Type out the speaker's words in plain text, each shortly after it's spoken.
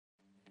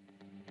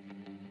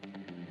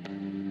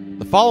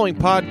following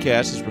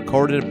podcast is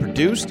recorded and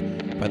produced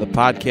by the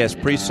Podcast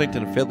Precinct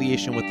in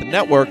affiliation with the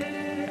network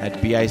at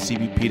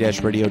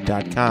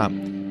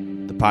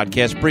bicbp-radio.com. The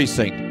Podcast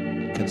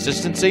Precinct.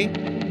 Consistency,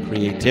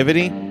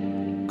 creativity,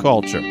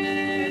 culture.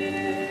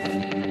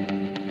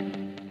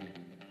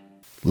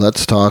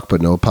 Let's Talk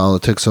But No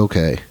Politics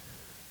Okay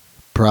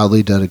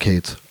proudly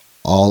dedicates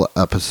all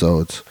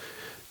episodes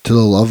to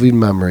the loving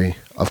memory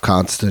of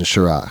Constance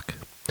Chirac,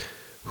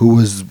 who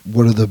was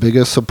one of the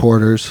biggest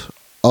supporters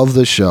of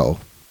the show.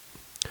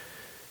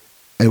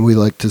 And we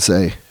like to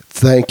say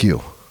thank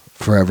you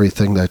for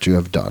everything that you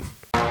have done.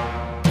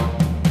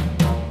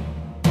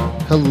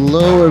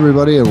 Hello,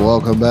 everybody, and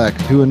welcome back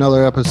to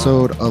another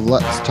episode of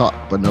Let's Talk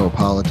But No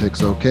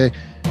Politics Okay,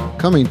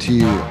 coming to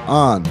you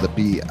on the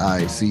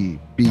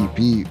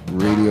BICBP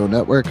Radio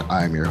Network.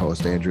 I'm your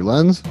host, Andrew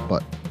Lenz,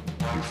 but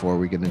before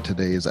we get into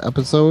today's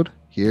episode,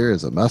 here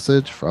is a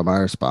message from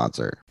our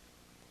sponsor.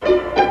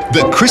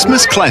 The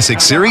Christmas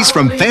Classic series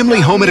from Family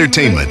Home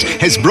Entertainment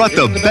has brought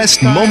the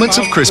best moments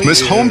of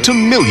Christmas home to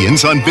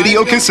millions on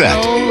video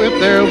cassette. If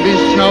there'll be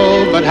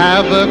snow, but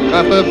have a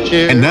cup of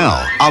cheer. And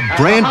now, a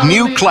brand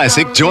new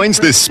classic joins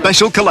this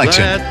special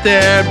collection. Let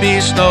there be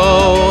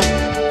snow.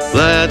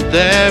 Let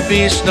there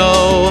be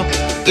snow.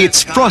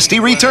 It's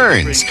Frosty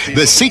Returns,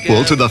 the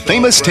sequel to the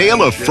famous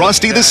tale of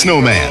Frosty the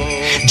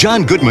Snowman.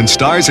 John Goodman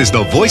stars as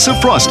the voice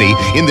of Frosty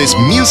in this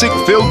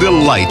music-filled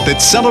delight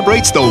that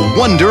celebrates the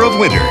wonder of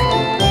winter.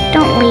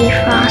 Don't leave,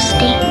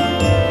 Frosty.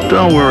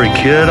 Don't worry,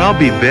 kid. I'll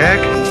be back.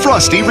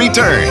 Frosty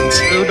Returns.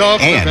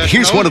 And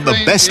here's one of the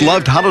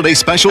best-loved holiday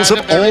specials of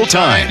all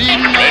time.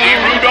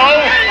 Ready,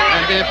 Rudolph?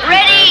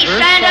 Ready,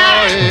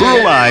 Santa!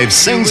 Burl Ives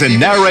sings and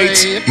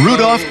narrates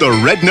Rudolph the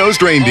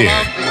Red-Nosed Reindeer.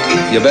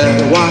 You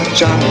better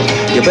watch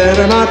out, you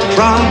better not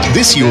cry.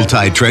 This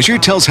Yuletide treasure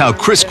tells how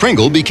Kris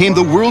Kringle became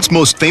the world's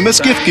most famous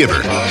gift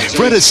giver.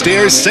 Fred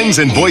Astaire sings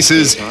and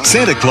voices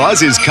Santa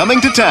Claus is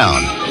Coming to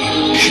Town.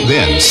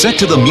 Then, set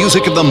to the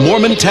music of the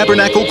Mormon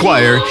Tabernacle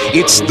Choir,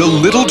 it's The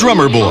Little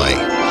Drummer Boy.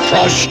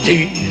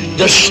 Frosty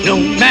the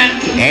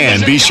Snowman.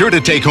 And be sure to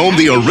take home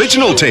the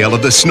original tale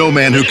of the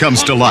snowman who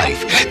comes to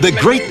life. The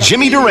great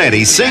Jimmy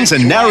Durante sings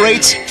and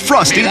narrates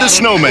Frosty the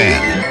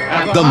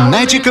Snowman. The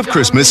magic of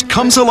Christmas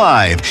comes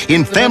alive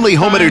in Family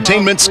Home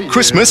Entertainment's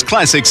Christmas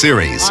Classic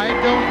series.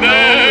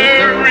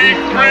 Merry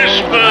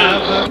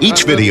Christmas.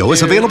 Each video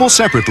is available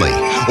separately,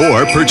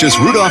 or purchase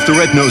Rudolph the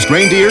Red-Nosed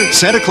Reindeer,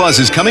 Santa Claus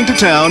is Coming to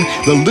Town,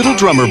 The Little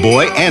Drummer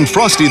Boy, and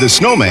Frosty the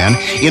Snowman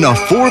in a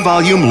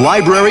 4-volume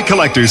library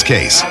collector's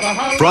case.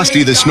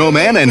 Frosty the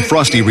Snowman and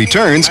Frosty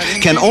Returns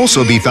can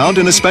also be found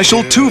in a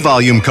special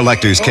 2-volume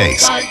collector's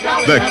case.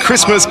 The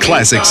Christmas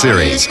Classic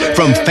series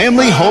from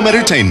Family Home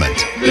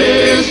Entertainment.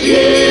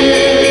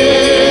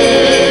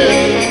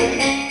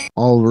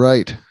 All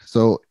right,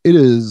 so it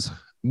is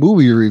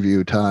movie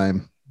review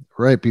time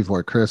right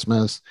before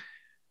Christmas.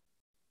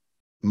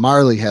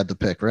 Marley had the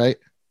pick, right?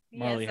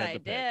 Marley had the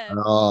pick.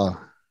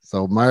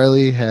 So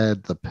Marley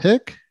had the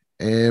pick.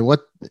 And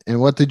what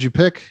did you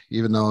pick?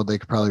 Even though they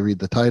could probably read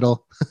the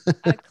title.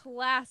 A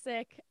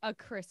classic, A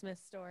Christmas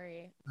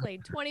Story.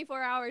 Played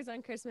 24 hours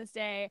on Christmas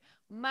Day.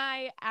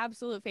 My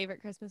absolute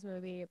favorite Christmas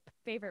movie,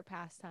 favorite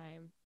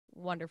pastime.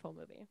 Wonderful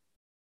movie.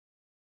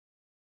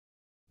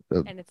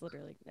 And it's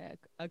literally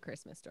a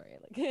Christmas story.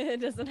 Like it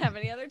doesn't have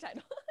any other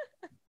title.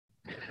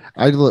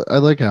 I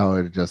like how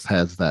it just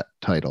has that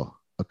title,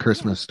 A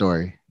Christmas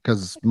Story,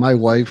 because my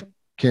wife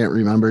can't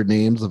remember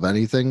names of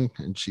anything,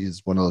 and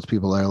she's one of those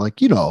people that are like,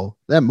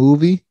 that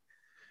movie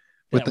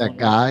with that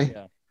guy,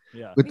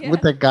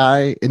 with that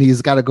guy, and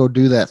he's got to go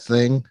do that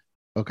thing.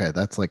 Okay,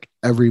 that's like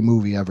every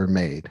movie ever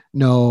made.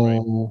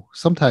 No,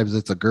 Sometimes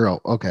it's a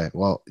girl. Okay,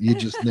 well, you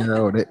just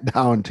narrowed it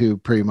down to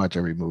pretty much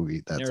every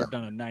movie. That's narrowed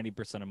down to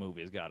 90% of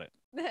movies. Got it.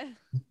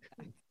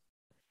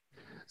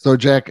 So,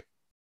 Jack,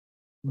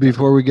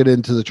 before we get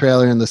into the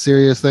trailer and the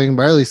serious thing,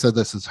 Marley said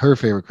this is her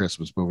favorite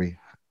Christmas movie.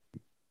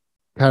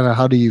 Kind of,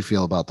 how do you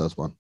feel about this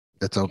one?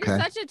 It's okay.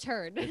 You're such a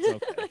turd. It's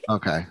okay.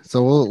 Okay,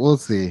 so we'll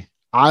see.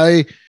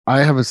 I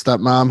have a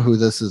stepmom who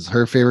this is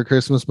her favorite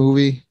Christmas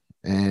movie,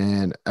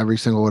 and every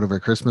single one of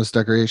her Christmas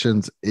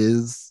decorations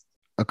is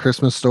a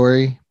Christmas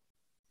story.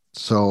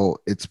 So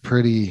it's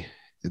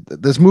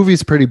this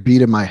movie's pretty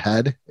beat in my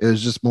head. It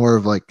was just more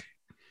of like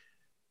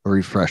a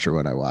refresher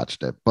when I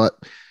watched it. But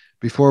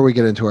before we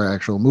get into our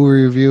actual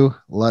movie review,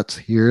 let's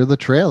hear the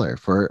trailer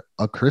for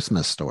A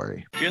Christmas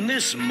Story. In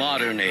this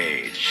modern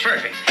age,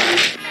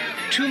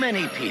 too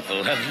many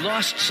people have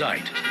lost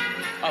sight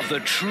of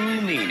the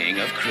true meaning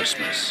of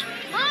Christmas.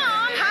 Mom,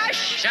 hush!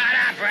 Shut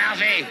up,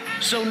 Ralphie!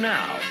 So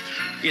now,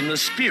 in the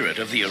spirit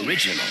of the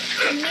original,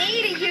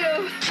 Me to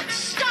you.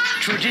 Stop!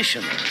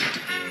 traditional,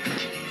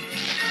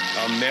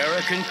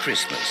 American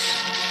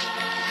Christmas,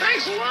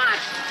 Thanks a lot.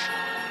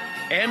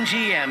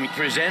 MGM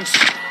presents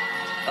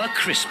A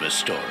Christmas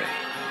Story.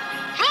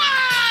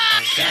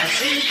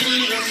 Dancing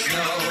through the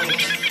snow.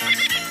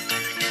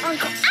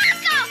 Uncle!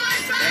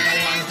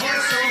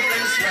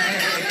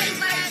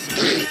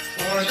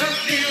 For the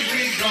field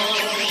we go,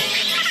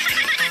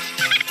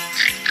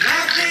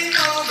 laughing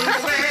all the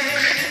way.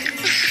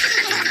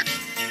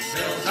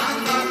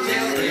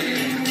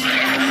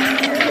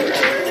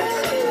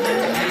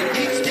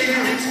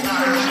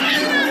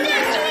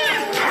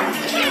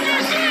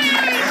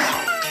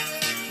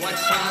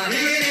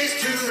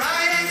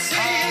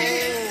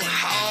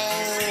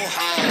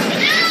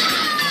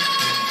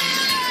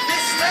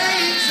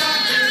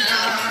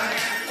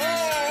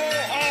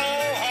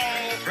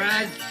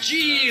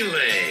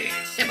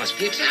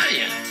 The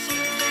Italian.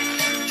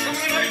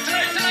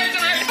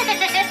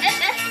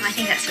 I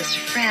think that's Sister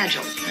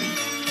Fragile.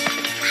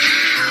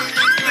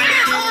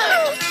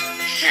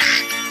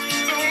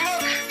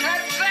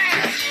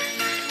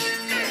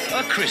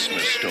 A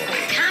Christmas Story.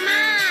 Come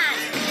on!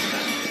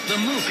 The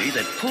movie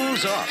that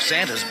pulls off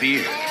Santa's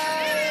beard.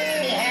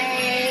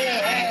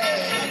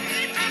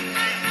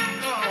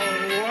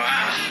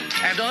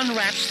 And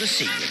unwraps the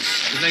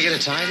secrets. Didn't I get a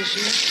tie this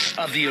year?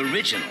 Of the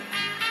original,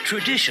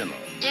 traditional,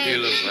 He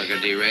looks like a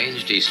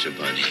deranged Easter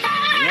bunny.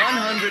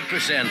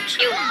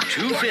 100%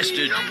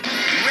 two-fisted,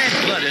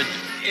 red-blooded,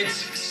 It's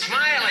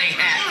smiling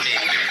at me.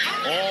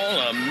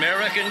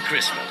 all-American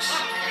Christmas.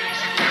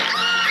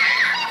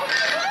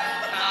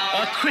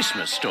 A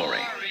Christmas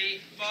Story.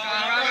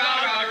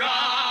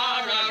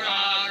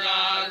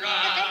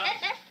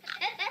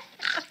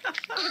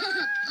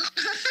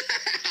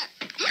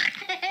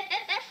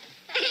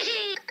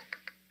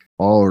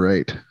 All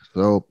right.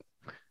 So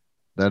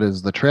that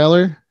is the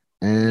trailer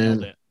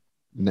and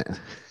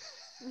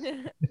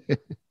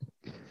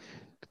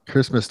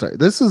Christmas Story.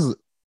 This is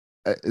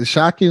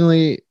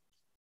shockingly,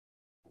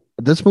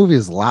 this movie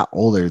is a lot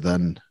older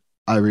than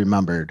I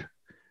remembered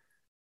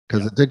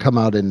because it did come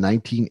out in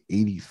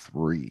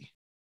 1983,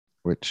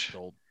 which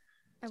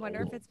I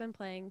wonder if it's been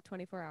playing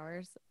 24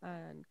 hours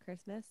on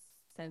Christmas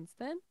since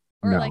then,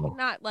 or No. like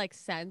not like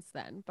since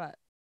then, but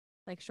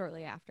like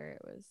shortly after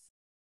it was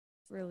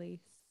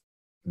released.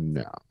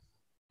 no,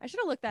 I should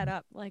have looked that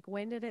up. Like,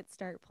 when did it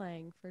start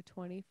playing for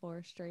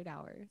 24 straight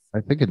hours? I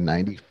think in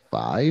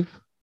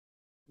 95.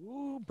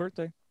 Ooh,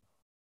 birthday.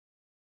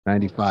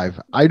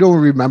 95. I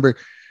don't remember.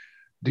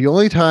 The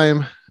only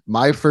time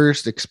my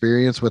first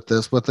experience with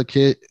this with a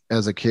kid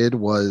as a kid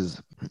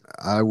was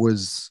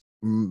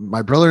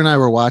my brother and I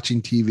were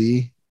watching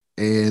TV,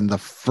 and the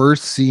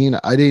first scene,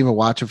 I didn't even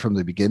watch it from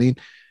the beginning.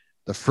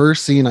 The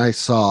first scene I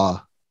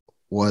saw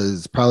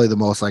was probably the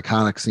most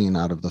iconic scene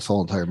out of this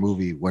whole entire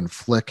movie, when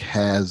Flick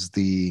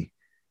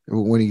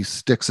when he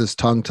sticks his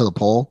tongue to the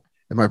pole.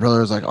 And my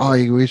brother was like, "Oh,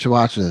 we should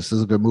watch this. This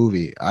is a good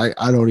movie." I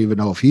don't even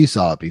know if he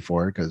saw it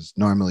before, because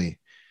normally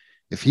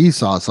if he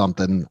saw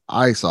something,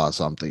 I saw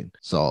something.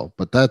 So,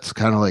 but that's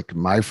kind of like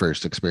my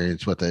first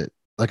experience with it.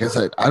 Like I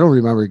said, I don't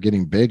remember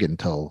getting big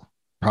until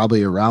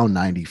probably around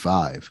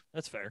 95.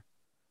 That's fair.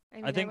 I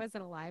mean, I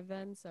wasn't alive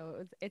then,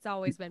 so it's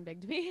always been big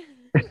to me.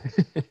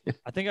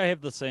 I think I have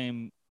the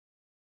same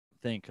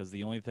thing, because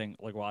the only thing,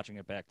 like watching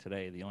it back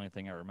today, the only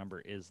thing I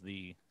remember is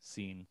the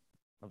scene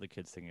of the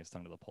kid sticking his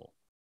tongue to the pole.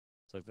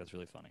 So that's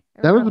really funny.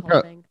 That was the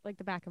whole thing, like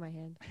the back of my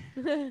hand.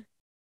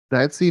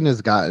 That scene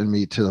has gotten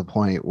me to the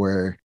point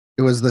where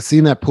it was the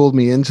scene that pulled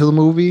me into the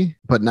movie,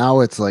 but now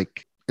it's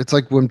like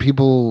when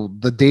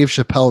the Dave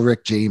Chappelle,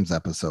 Rick James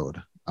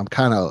episode. I'm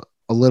kind of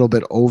a little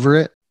bit over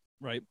it.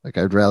 Right. Like,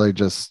 I'd rather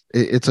just,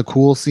 it's a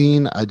cool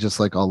scene. I just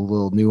like all the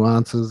little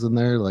nuances in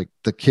there. Like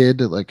the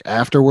kid, like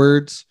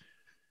afterwards,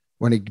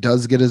 when he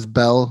does get his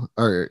bell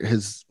or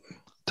his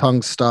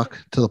tongue stuck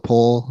to the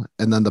pole,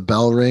 and then the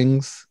bell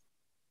rings,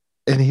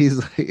 and he's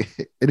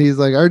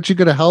like, "Aren't you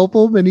going to help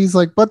him?" And he's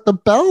like, "But the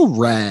bell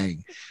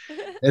rang."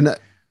 And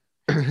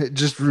it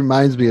just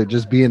reminds me of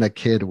just being a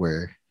kid,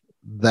 where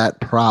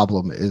that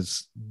problem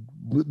is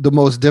the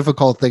most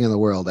difficult thing in the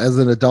world. As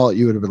an adult,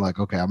 you would have been like,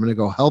 "Okay, I'm going to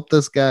go help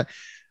this guy. I'm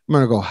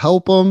going to go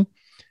help him."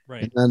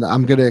 Right. And then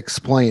I'm going to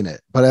explain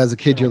it. But as a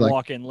kid, you're like,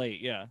 walk in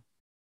late. Yeah.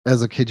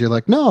 as a kid, you're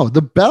like, "No,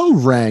 the bell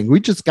rang. We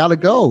just got to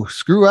go.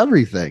 Screw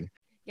everything."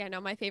 Yeah,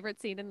 no, my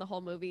favorite scene in the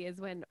whole movie is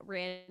when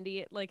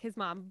Randy, like his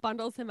mom,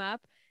 bundles him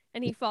up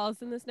and he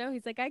falls in the snow.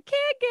 He's like, "I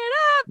can't get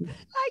up.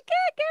 I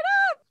can't get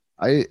up."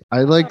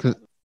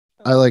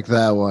 I like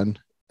that one.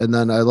 And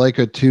then I like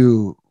it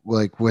too,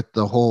 like with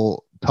the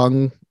whole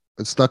tongue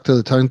stuck to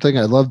the tongue thing.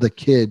 I love the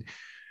kid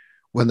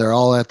when they're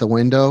all at the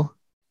window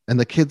and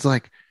the kid's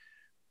like,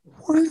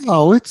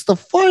 "Wow, it's the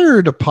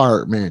fire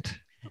department.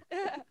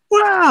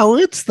 Wow,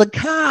 it's the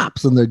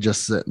cops." And they're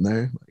just sitting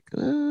there like,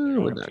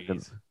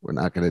 we're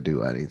not gonna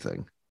do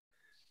anything.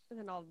 And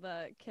then all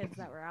the kids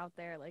that were out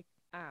there, like,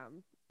 oh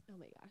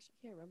my gosh, I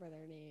can't remember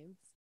their names.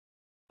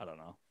 I don't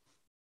know.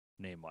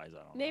 Name-wise, I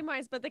don't know.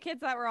 Name-wise, but the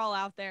kids that were all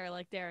out there,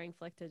 like, daring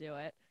Flick to do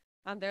it.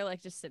 They're,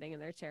 like, just sitting in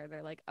their chair.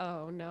 They're like,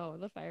 "Oh, no,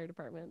 the fire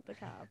department, the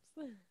cops."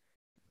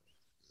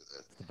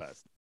 It's the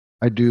best.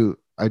 I do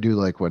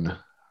like when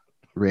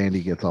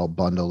Randy gets all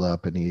bundled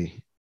up and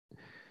he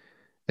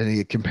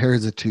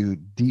compares it to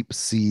deep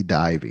sea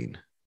diving,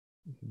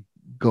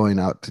 going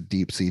out to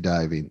deep sea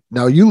diving.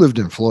 Now, you lived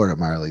in Florida,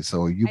 Marley,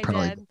 so you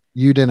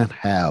didn't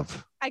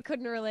have. I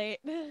couldn't relate.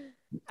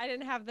 I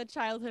didn't have the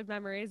childhood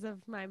memories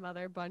of my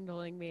mother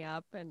bundling me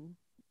up and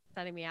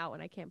setting me out when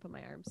I can't put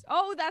my arms.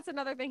 Oh, that's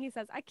another thing he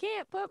says. "I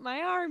can't put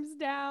my arms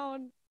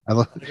down." I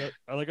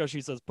like how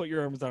she says, "Put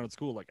your arms down at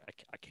school." Like,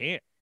 I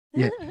can't.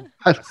 Yeah.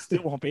 I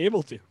still won't be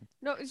able to.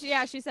 No,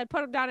 yeah, she said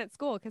put him down at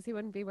school because he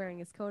wouldn't be wearing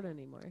his coat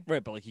anymore.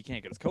 Right, but like he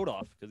can't get his coat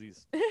off because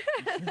he's.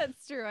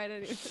 That's true. I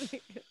didn't even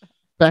think of that.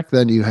 Back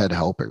then, you had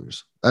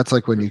helpers. That's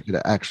like when you could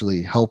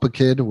actually help a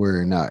kid,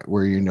 where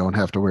you don't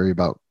have to worry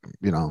about,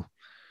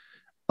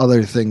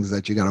 other things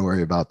that you got to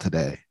worry about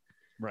today.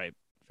 Right.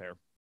 Fair.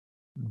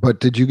 But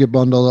did you get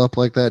bundled up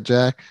like that,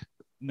 Jack?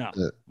 No.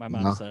 My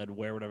mom said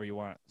wear whatever you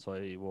want, so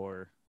I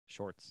wore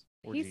shorts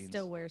or He jeans.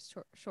 still wears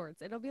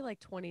shorts. It'll be like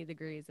 20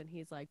 degrees, and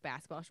he's like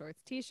basketball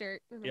shorts,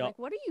 t-shirt. And I'm Yep. like,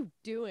 what are you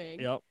doing?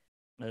 Yep.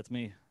 That's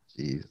me.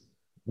 Jeez.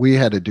 We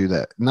had to do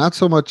that. Not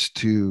so much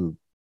to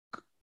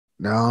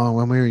no,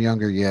 when we were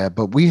younger, yeah,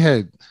 but we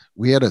had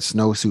a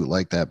snowsuit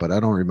like that, but I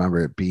don't remember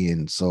it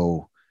being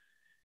so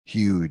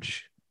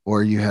huge.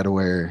 Or you had to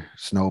wear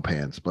snow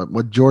pants, but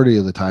majority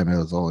of the time it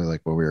was only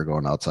like when we were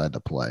going outside to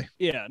play.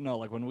 Yeah, no,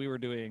 like when we were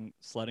doing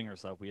sledding or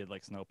stuff, we had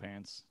like snow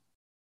pants,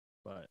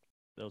 but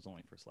that was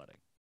only for sledding.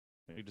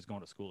 When you're just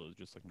going to school, it was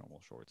just like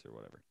normal shorts or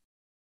whatever.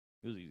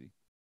 It was easy.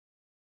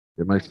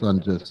 Yeah, my son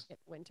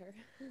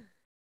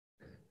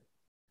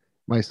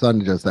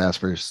just asked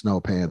for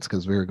snow pants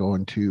because we were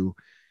going to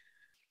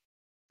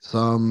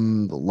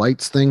some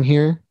lights thing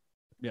here.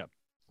 Yeah.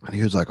 And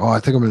he was like, "Oh, I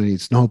think I'm gonna need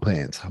snow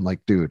pants." I'm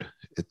like, "Dude,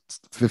 it's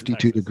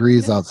 52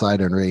 degrees outside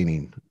and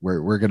raining.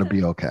 We're gonna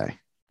be okay."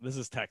 This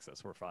is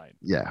Texas. We're fine.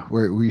 Yeah,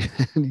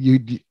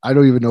 I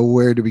don't even know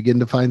where to begin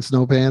to find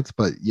snow pants,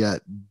 but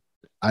yet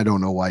I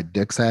don't know why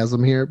Dick's has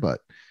them here,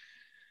 but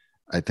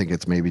I think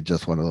it's maybe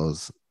just one of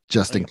those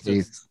just in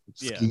case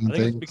scheme I think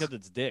things. it's because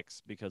it's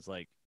Dick's, because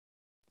like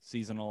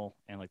seasonal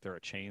and like they're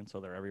a chain, so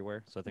they're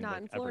everywhere. So I think Not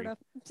like in Florida.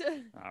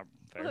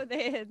 fair. Oh,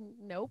 they had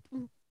nope.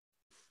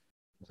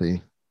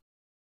 See,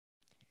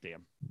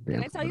 Damn.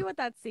 Can I tell you what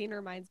that scene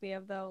reminds me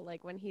of though?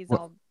 Like when he's What?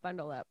 all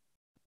bundled up.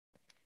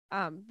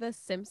 The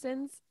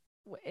Simpsons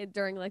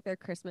during like their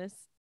Christmas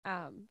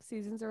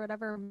seasons or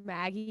whatever,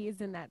 Maggie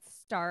is in that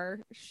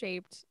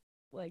star-shaped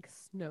like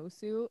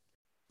snowsuit.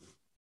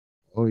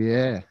 Oh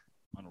yeah.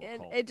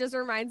 And it just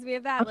reminds me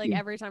of that like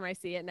every time I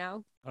see it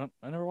now. I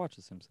never watched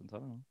The Simpsons. I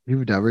don't know.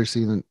 You've never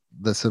seen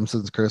The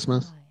Simpsons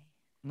Christmas?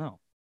 No.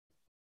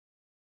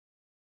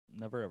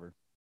 Never ever.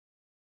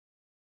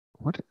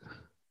 What?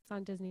 It's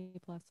on Disney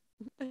Plus.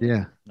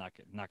 Yeah. Not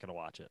gonna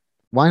watch it.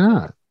 Why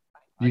not?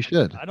 You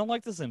should. I don't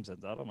like The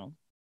Simpsons. I don't know.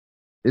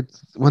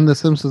 It's when The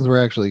Simpsons were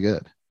actually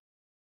good.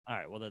 All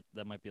right. Well,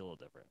 that might be a little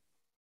different.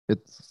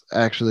 It's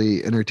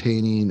actually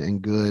entertaining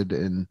and good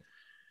and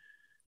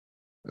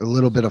a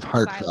little bit of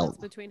Violence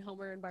heartfelt. between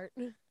Homer and Bart.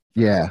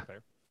 Yeah.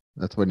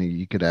 That's when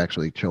you could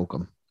actually choke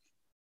them.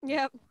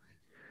 Yep.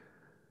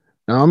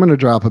 Now I'm going to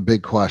drop a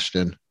big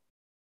question.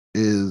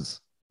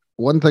 Is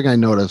one thing I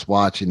noticed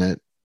watching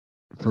it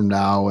from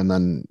now and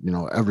then,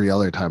 every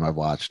other time I've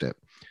watched it.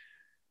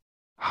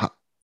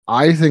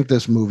 I think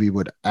this movie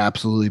would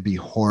absolutely be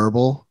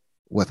horrible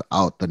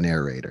without the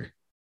narrator.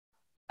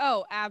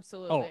 Oh,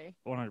 absolutely.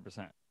 Oh,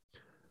 100%.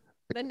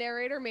 The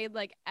narrator made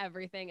like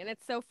everything, and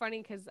it's so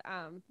funny because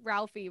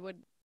Ralphie would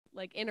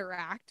like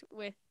interact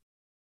with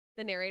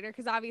the narrator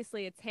because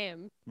obviously it's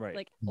him, right?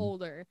 Like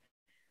older,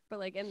 but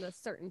like in the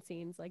certain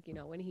scenes, like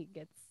when he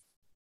gets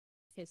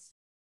his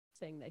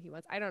thing that he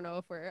wants. I don't know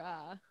if we're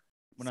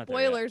not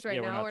spoilers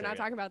right now. We're not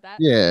talking about that.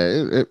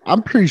 Yeah,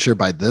 I'm pretty sure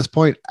by this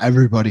point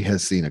everybody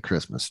has seen A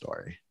Christmas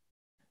Story.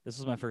 This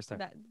was my first time.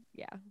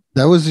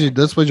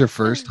 This was your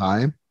first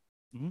time?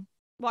 Mm-hmm.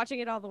 Watching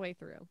it all the way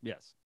through.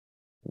 Yes.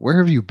 Where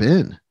have you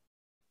been?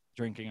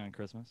 Drinking on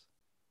Christmas.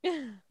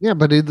 Yeah,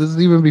 but this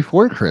is even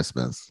before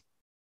Christmas.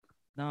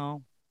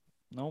 No.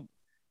 Nope.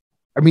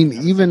 I mean,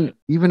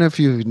 even if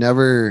you've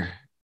never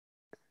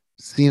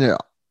seen it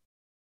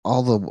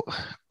all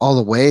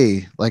the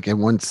way, like in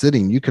one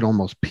sitting, you could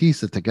almost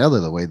piece it together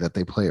the way that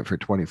they play it for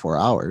 24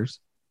 hours.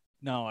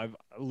 No, I've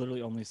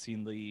literally only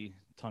seen the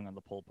tongue on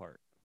the pole part.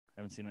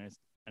 I haven't seen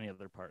any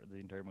other part of the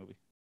entire movie.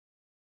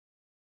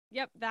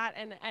 Yep, that,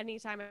 and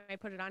anytime I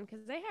put it on, because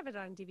they have it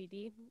on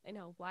DVD. I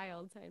know,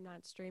 wild. I'm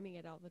not streaming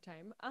it all the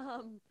time.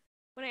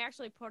 When I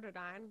actually put it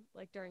on,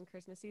 like during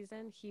Christmas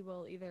season, he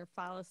will either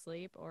fall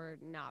asleep or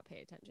not pay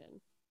attention.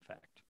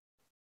 Fact.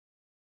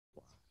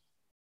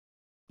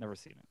 Never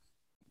seen it.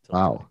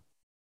 Wow.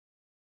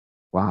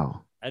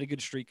 I had a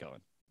good streak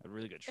going. A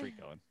really good streak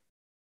going.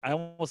 I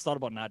almost thought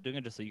about not doing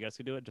it just so you guys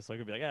could do it, just so I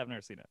could be like, I've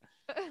never seen it.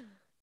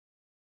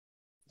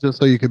 Just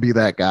so you could be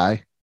that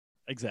guy.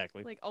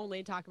 Exactly. Like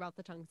only talk about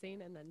the tongue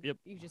scene, and then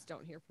you just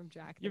don't hear from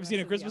Jack. You ever seen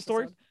A Christmas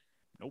Story?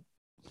 Nope.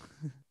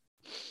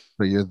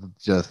 So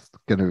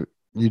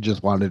you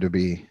just wanted to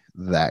be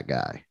that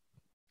guy.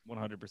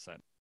 100%.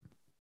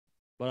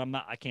 But I'm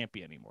not. I can't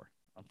be anymore,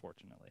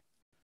 unfortunately.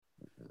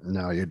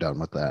 No, you're done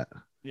with that.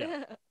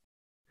 Yeah.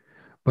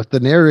 But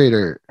the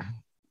narrator,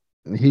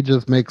 he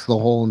just makes the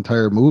whole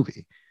entire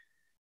movie.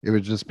 It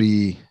would just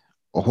be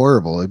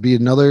horrible. It'd be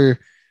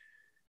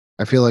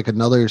I feel like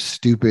another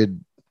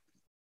stupid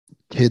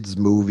kids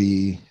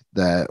movie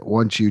that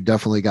once you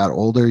definitely got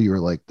older, you were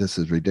like, this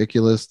is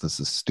ridiculous. This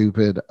is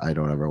stupid. I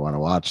don't ever want to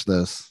watch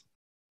this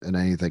and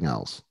anything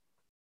else.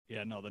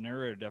 Yeah, no, the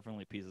narrator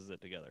definitely pieces it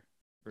together.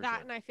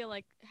 And I feel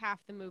like half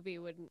the movie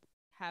wouldn't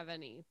have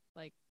any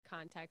like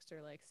context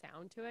or like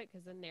sound to it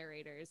because the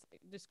narrator is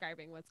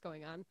describing what's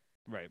going on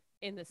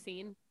in the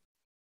scene,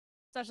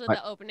 especially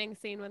the opening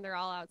scene when they're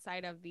all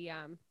outside of the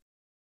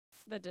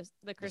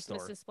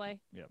Christmas display.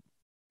 Yep.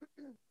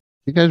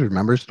 You guys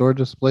remember store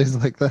displays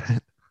like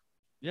that?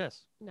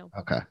 Yes. No.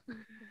 Okay.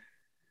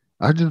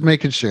 I'm just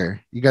making sure.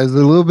 You guys are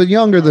a little bit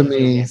younger than me,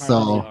 Marley's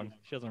so young.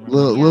 She doesn't a remember.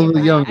 little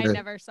bit I younger.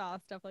 never saw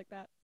stuff like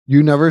that.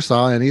 You never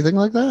saw anything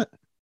like that?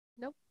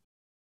 Nope.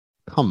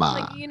 Come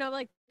on. Like, you know,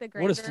 like the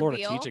grand What is Florida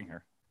reveal. teaching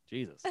her?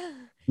 Jesus.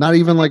 Not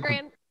even the like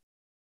grand...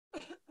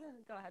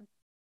 Go ahead.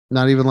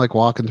 not even like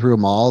walking through a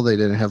mall. They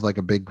didn't have like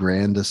a big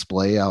grand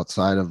display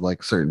outside of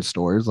like certain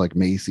stores like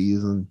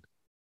Macy's and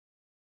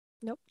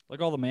Nope.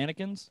 Like all the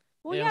mannequins?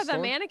 Well, they yeah, have a the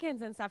store?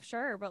 mannequins and stuff,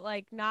 sure, but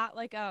like not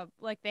like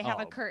they have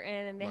a Oh, curtain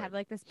and they right. have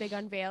like this big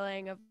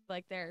unveiling of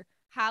like their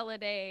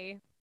holiday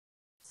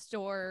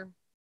store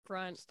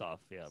front Stuff,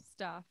 yeah.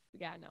 stuff.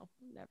 Yeah, no,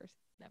 never.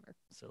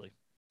 Silly.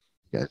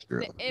 yeah, it's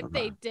true. If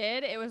they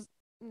did, it was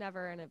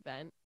never an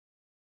event.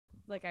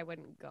 Like I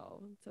wouldn't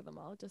go to the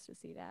mall just to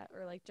see that,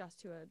 or like just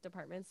to a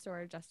department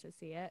store just to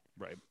see it.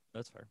 Right.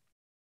 That's fair.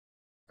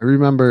 I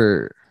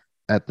remember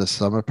at the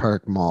Summit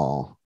Park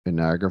Mall in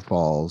Niagara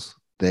Falls,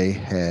 they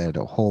had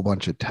a whole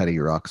bunch of Teddy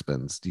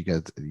Ruxpins.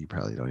 You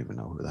probably don't even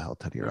know who the hell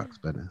Teddy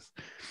Ruxpin is.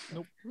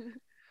 Nope.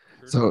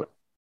 So,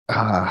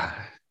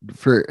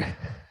 for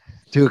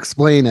to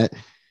explain it,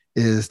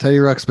 is Teddy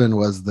Ruxpin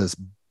was this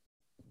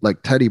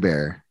like teddy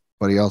bear,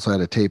 but he also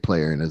had a tape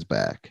player in his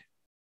back,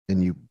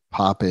 and you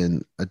pop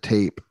in a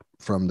tape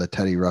from the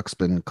Teddy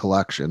Ruxpin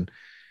collection,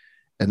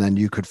 and then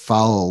you could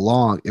follow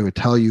along. It would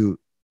tell you,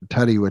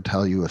 Teddy would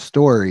tell you a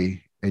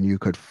story, and you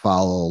could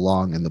follow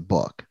along in the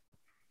book.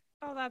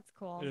 Oh, that's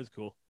cool. It is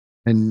cool.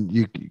 And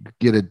you could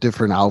get a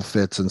different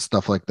outfits and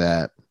stuff like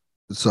that.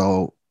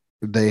 So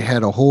they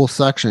had a whole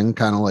section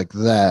kind of like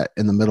that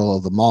in the middle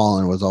of the mall,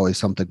 and it was always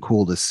something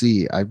cool to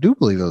see. I do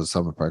believe it was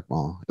Summit Park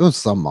Mall. It was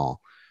some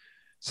mall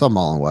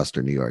in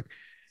Western New York.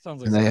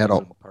 Sounds like And they had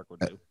something the park would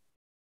do.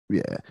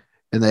 yeah,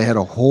 and they had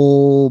a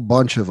whole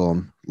bunch of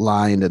them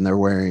lined, and they're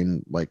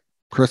wearing like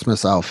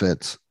Christmas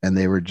outfits, and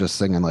they were just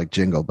singing like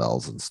Jingle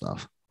Bells and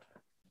stuff.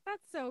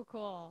 That's so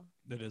cool.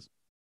 It is.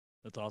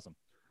 That's awesome.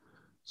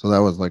 So that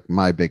was like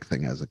my big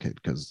thing as a kid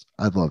because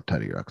I loved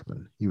Teddy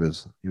Ruxpin. He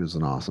was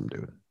an awesome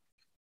dude.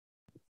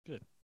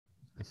 Good.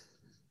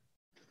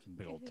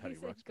 Big old Teddy He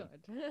said Ruxpin.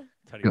 good.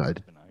 Teddy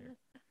Good. Ruxpin out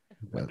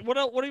here. What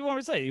else, what do you want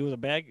me to say? He was a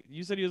bag.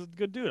 You said he was a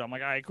good dude. I'm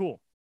like, all right,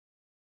 cool.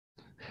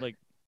 Like,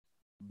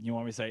 you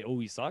want me to say, oh,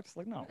 he sucks?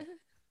 Like, no.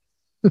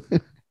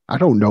 I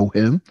don't know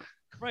him.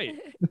 Right.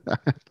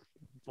 That's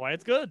why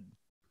it's good.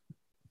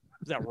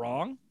 Is that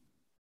wrong?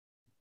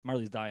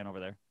 Marley's dying over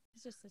there.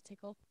 It's just a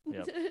tickle.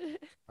 Yep.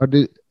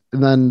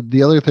 And then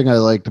the other thing I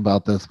liked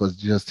about this was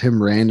just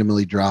him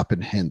randomly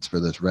dropping hints for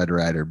this Red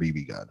Ryder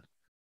BB gun.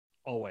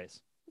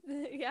 Always.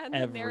 Yeah, and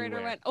the narrator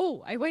Everywhere. went,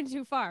 "Oh, I went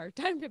too far.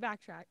 Time to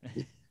backtrack."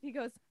 He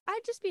goes,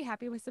 "I'd just be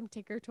happy with some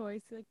Tinker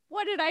toys." Like,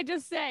 what did I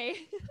just say?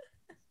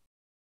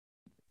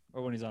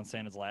 Or when he's on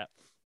Santa's lap.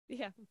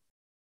 Yeah.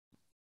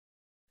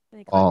 And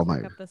he Oh, climbs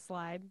back my- up the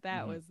slide.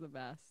 That was the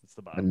best. It's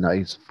the A bottom.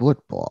 nice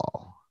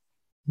football.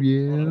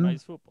 Yeah. Oh,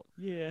 nice football.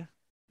 Yeah.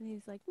 And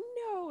he's like,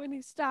 "No!" And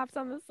he stops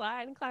on the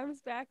slide and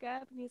climbs back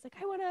up. And he's like,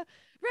 "I want a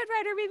Red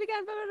Ryder BB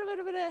gun." Blah, blah,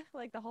 blah, blah, blah,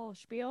 like the whole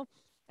spiel.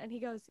 And he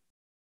goes,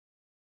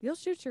 "You'll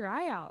shoot your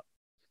eye out."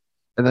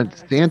 And then And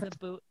like, Santa. it's a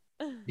boot.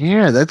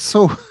 Yeah, that's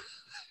so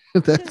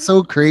that's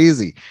so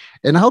crazy.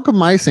 And how come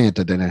my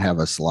Santa didn't have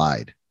a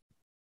slide?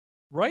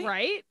 Right?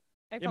 Right?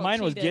 I Yeah, felt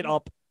mine was cheated.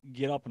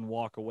 get up and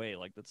walk away.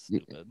 Like, that's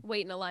stupid.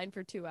 Wait in a line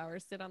for 2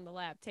 hours, sit on the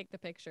lap, take the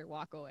picture,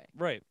 walk away.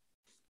 Right.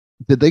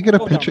 Did they get a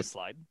Go down picture? the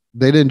slide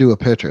They didn't do a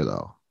picture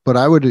though. But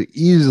I would have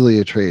easily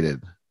have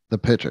traded the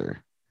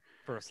picture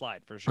for a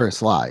slide, for for sure. a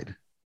slide.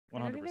 I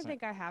don't even 100%.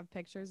 think I have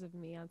pictures of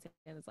me on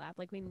Santa's lap.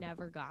 Like, we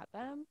never got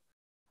them.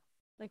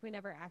 Like, we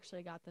never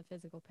actually got the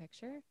physical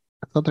picture.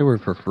 I thought they were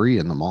for free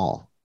in the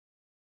mall.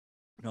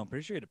 No, I'm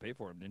pretty sure you had to pay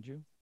for them, didn't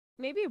you?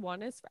 Maybe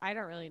one is, I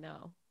don't really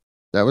know.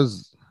 That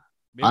was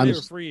Maybe I'm they were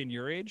s- free in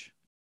your age.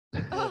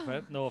 No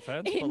offense. No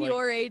offense. but, In like,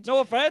 your age. No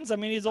offense. I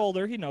mean, he's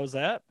older. He knows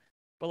that.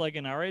 But like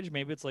in our age,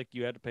 maybe it's like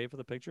you had to pay for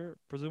the picture,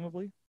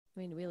 presumably. I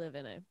mean, we live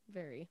in a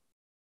very,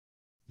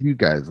 you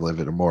guys live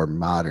in a more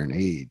modern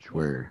age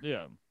where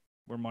Yeah.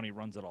 Where money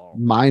runs it all.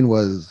 mine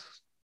was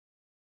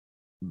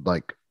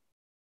like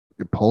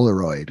a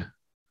Polaroid.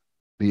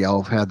 The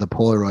elf had the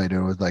Polaroid and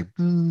it was like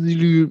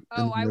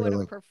oh, I would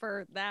have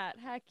preferred that.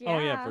 Heck yeah. Oh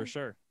yeah, for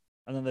sure.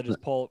 And then they just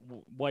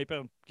wipe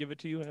it, give it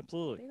to you.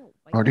 Absolutely. They don't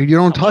Oh, like dude, that. you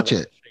don't I'm not touch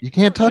gonna it. shake You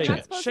can't touch You're it.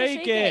 not supposed Shake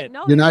to shake it.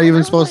 No, You're not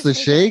even supposed to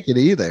shake shake it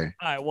either.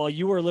 All right. Well,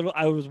 you were little.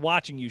 I was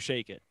watching you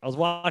shake it. I was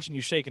watching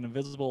you shake an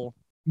invisible.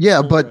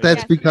 Yeah, but Polaroid. that's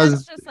Yes, because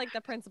that's just like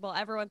the principle.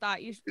 Everyone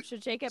thought you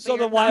should shake it. But So you're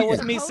then why not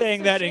was me supposed saying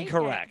to that shake it.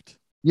 incorrect?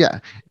 yeah,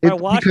 I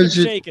it's watched him because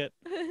you shake it.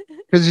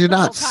 because you're The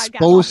whole not pod got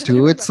supposed lost. to.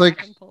 Everyone It's got like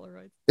fucking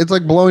Polaroids. it's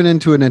like blowing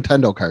into a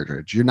Nintendo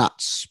cartridge. You're not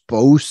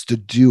supposed to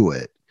do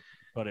it,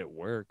 But it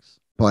works.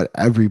 but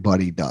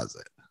everybody does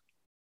it.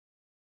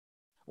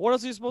 What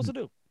else are you supposed to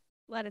do?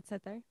 Let it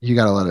sit there. You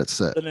gotta let it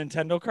sit. The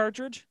Nintendo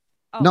cartridge?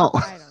 Oh, No.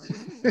 I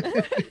don't.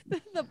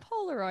 The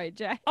Polaroid,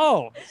 Jack.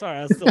 Oh, sorry.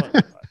 I was still.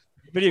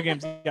 Video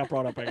games got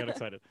brought up. I got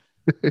excited.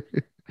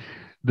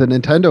 The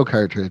Nintendo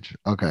cartridge.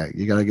 Okay,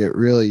 you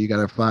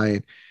gotta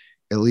find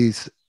at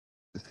least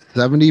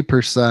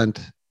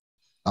 70%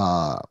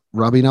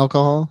 rubbing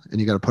alcohol, and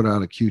you got to put it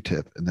on a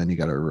Q-tip, and then you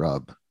got to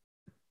rub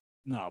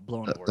No,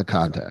 blowing it the works. just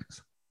fine.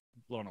 contacts.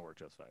 Blowing it works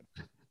just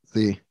fine.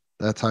 See,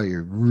 that's how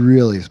you're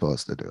really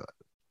supposed to do it.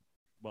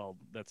 Well,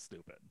 that's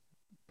stupid.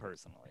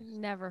 Personally.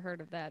 Never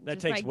heard of that. That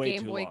Just takes my way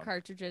Game too Boy long.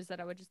 cartridges that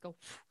I would just go.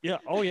 Yeah.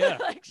 Oh yeah.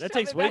 Like, That shove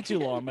takes it way back too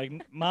in. long. Like,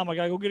 Mom, I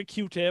gotta go get a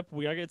Q-tip.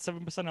 We gotta get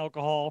 7%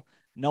 alcohol.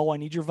 No, I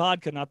need your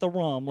vodka, not the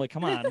rum. Like,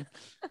 come on.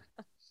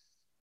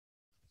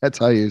 That's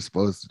how you're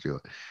supposed to do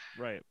it.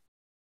 Right.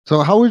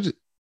 So how would you,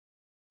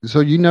 so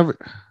you never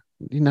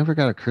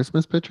got a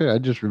Christmas picture? I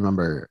just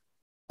remember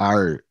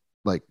our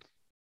like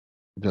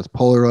just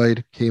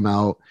Polaroid came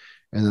out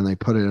and then they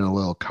put it in a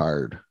little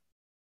card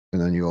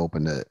and then you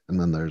opened it and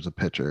then there's a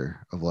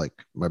picture of like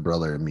my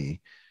brother and me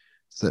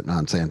sitting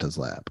on Santa's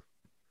lap.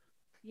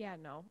 Yeah,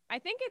 no. I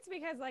think it's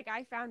because like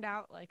I found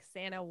out like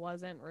Santa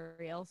wasn't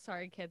real.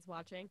 Sorry, kids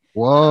watching.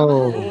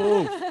 Whoa.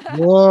 Um,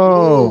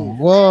 Whoa.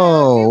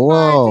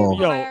 Whoa.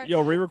 too far.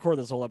 Yo, re-record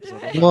this whole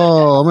episode.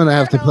 Whoa, I'm gonna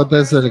have to Start put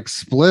this at over.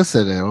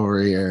 explicit over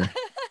here.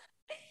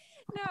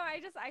 No,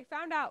 I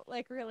found out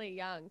like really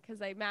young because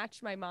I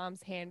matched my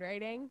mom's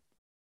handwriting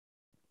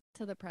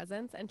to the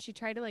presents, and she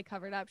tried to like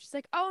cover it up. She's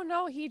like, "Oh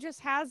no, he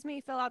just has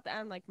me fill out the."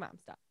 I'm like, "Mom,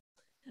 stop."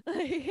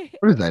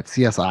 What is that?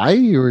 CSI?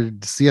 You were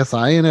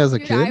CSI-ing as a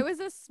Dude, kid? I was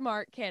a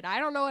smart kid. I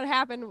don't know what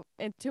happened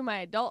into my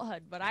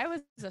adulthood, but I was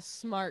a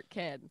smart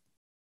kid.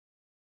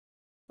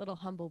 Little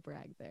humble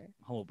brag there.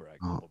 Humble brag.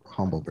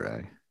 Humble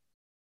brag.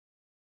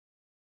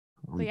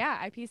 But yeah,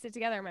 I pieced it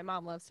together. My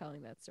mom loves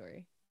telling that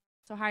story.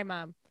 So hi,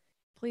 Mom.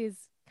 Please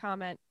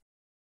comment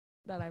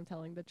that I'm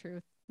telling the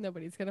truth.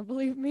 Nobody's gonna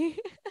believe me.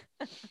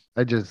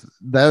 I just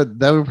that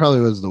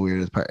probably was the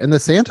weirdest part. And the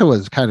Santa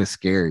was kind of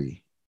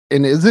scary.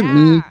 And is it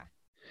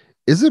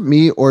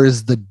me or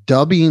is the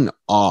dubbing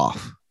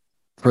off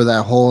for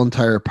that whole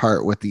entire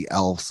part with the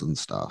elves and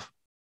stuff?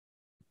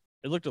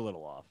 It looked a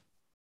little off.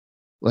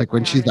 Like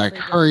when she's like,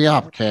 "Hurry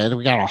up, kid,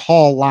 we got a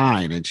whole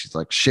line," and she's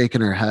like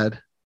shaking her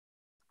head.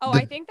 Oh,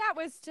 I think that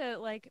was to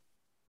like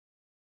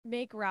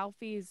make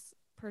Ralphie's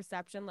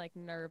perception like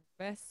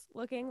nervous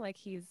looking, like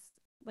he's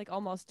like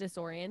almost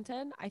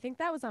disoriented. I think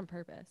that was on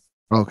purpose.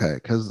 Okay,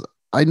 because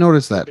I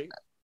noticed that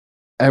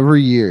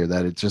every year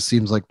that it just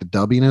seems like the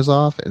dubbing is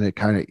off and it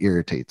kind of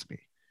irritates me.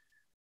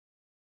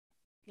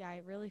 Yeah,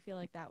 I really feel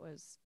like that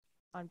was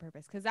on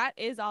purpose because that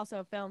is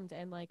also filmed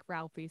in like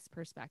Ralphie's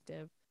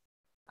perspective.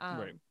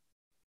 Right.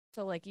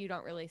 So like you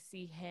don't really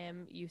see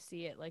him, you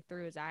see it like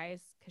through his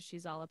eyes because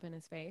she's all up in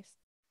his face.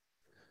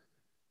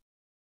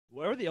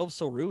 Why are the elves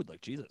so rude?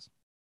 Like, Jesus.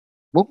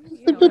 Well,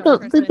 You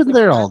they've been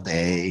there all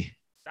day.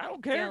 I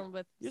don't care. Dealing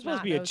with You're supposed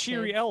to be a snot-nosed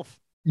cheery kids. elf.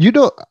 You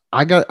know,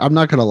 I'm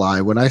not gonna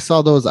lie. When I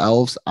saw those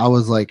elves, I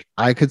was like,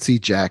 I could see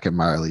Jack and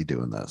Marley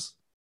doing this.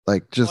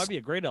 Like, Oh, just I'd be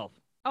a great elf.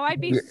 Oh,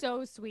 I'd be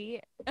so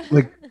sweet.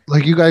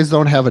 like you guys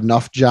don't have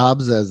enough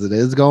jobs as it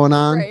is going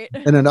on Right.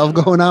 and enough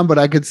going on, but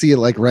I could see it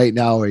like right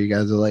now where you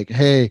guys are like,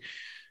 hey,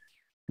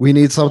 we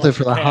need something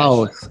for the cash.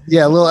 house.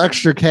 Yeah, a little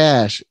extra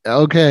cash.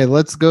 Okay,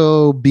 let's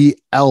go be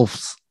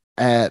elves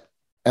at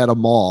a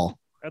mall.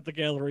 At the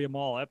Galleria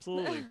Mall,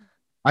 absolutely.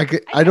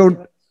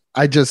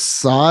 I just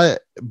saw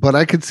it, but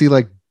I could see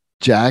like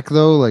Jack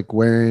though, like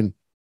wearing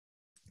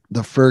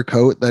the fur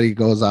coat that he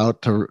goes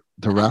out to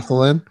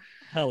wrestle in.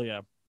 Hell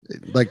yeah.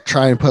 Like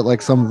try and put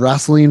like some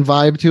wrestling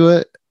vibe to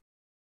it.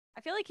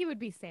 I feel like he would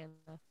be Santa.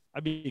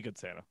 I'd be a good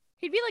Santa.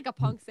 He'd be like a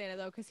punk Santa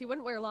though, because he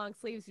wouldn't wear long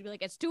sleeves. He'd be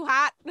like, "It's too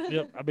hot."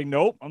 Yep. I'd be,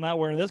 nope, I'm not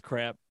wearing this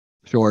crap.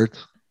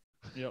 Shorts.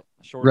 Yep.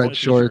 Shorts, Red white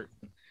shorts.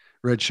 t-shirt.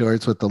 Red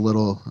shorts with the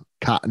little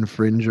cotton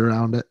fringe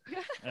around it.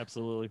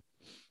 Absolutely.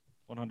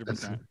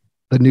 100%.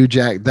 The new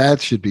Jack, that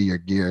should be your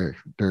gear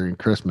during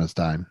Christmas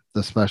time.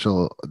 The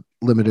special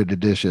limited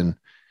edition.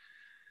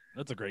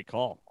 That's a great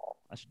call.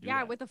 I should do Yeah,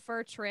 that. with a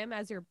fur trim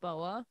as your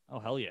boa. Oh,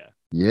 hell yeah.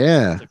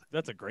 Yeah.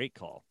 That's a great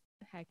call.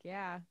 Heck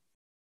yeah.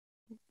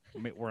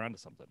 We're onto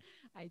something.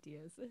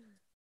 Ideas.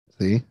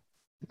 See?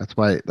 That's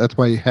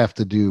why you have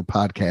to do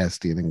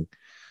podcasting and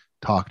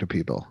talk to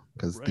people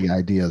because the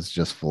ideas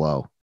just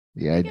flow.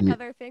 The I think idea.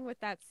 another thing with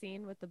that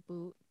scene with the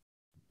boot,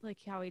 like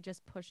how he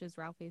just pushes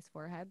Ralphie's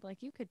forehead,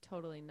 like you could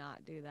totally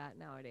not do that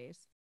nowadays.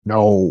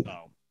 No.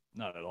 No,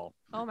 not at all.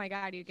 Oh my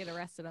God, you'd get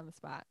arrested on the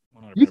spot.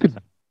 100%.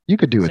 You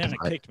could do it. Santa To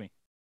my, kicked me.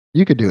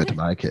 you could do it to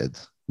my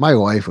kids. My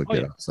wife would Oh,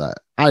 get yeah. upset.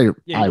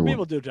 Yeah, I you'll be would.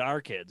 able to do it to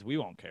our kids. We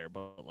won't care,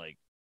 but like,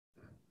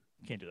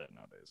 you can't do that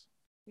nowadays.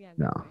 Yeah.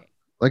 No. Right.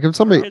 Like if Our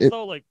somebody kids,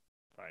 though, like,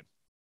 fine.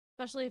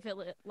 Especially if it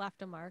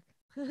left a mark.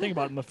 Think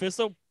about it.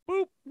 Mephisto,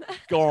 boop,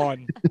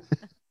 gone.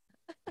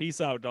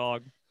 Peace out,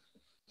 dog.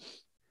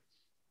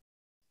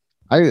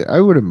 I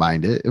wouldn't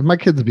mind it. If my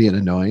kid's being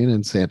annoying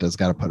and Santa's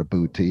got to put a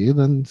boot to you,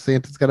 then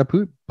Santa's got to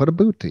put a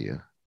boot to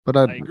you. But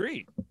I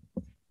agree.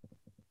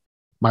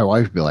 My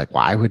wife would be like,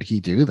 why would he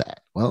do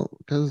that? Well,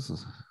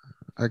 because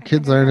our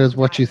kids aren't as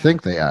what you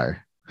think they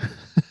are.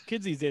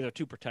 Kids these days are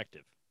too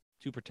protective.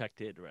 Too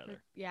protected,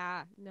 rather.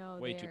 Yeah. No.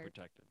 Way too they're-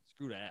 protected.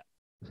 Screw that.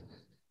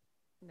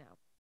 No.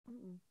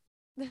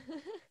 Mm-mm.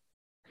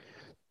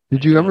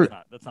 Did you ever?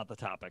 That's not the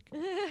topic.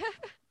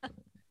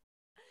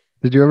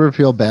 Did you ever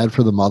feel bad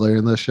for the mother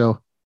in this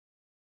show?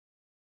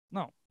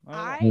 No.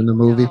 In the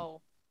movie?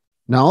 No.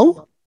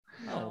 No?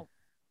 No.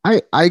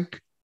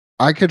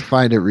 I could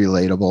find it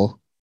relatable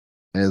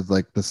as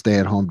like the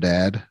stay-at-home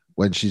dad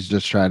when she's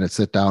just trying to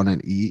sit down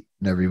and eat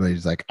and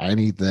everybody's like, I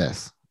need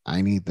this,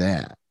 I need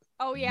that.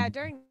 Oh yeah,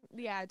 during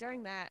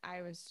that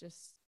I was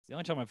just The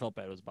only time I felt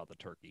bad was about the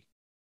turkey.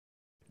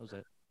 That was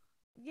it.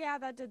 yeah,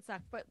 that did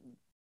suck. But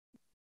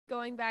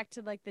going back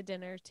to like the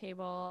dinner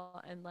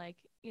table and like,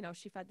 you know,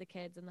 she fed the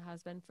kids and the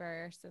husband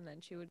first and then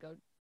she would go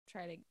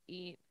try to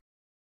eat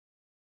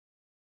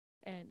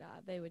and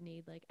they would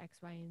need like X,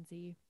 Y, and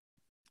Z.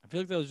 I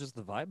feel like that was just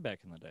the vibe back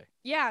in the day.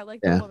 Yeah,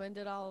 like Yeah. the woman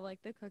did all like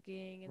the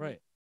cooking and Right.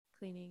 the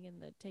cleaning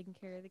and the taking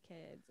care of the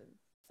kids, and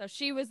so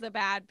she was the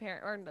bad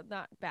parent, or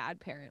not bad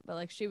parent, but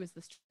like she was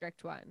the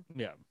strict one.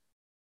 Yeah.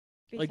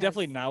 Because, Like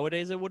definitely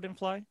nowadays it wouldn't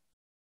fly.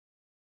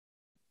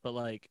 But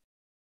like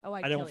Oh,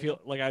 I don't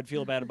feel like I'd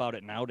feel bad about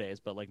it nowadays,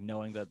 but like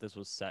knowing that this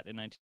was set in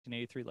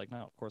 1983, like no,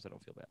 of course I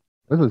don't feel bad.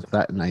 This was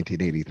set in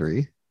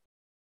 1983.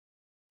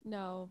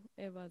 No,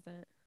 it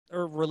wasn't.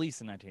 Or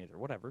released in 1983,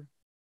 whatever.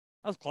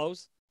 I was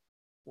close.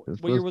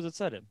 This What year was- was it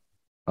set in?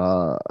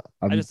 I'm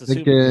I just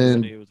assumed because it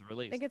thinking was I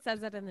released. think it says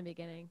that in the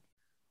beginning.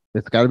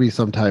 it's got to be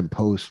sometime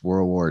post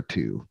World War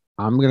II.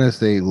 I'm gonna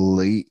say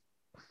late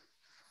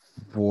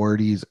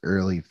 40s,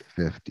 early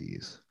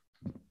 50s.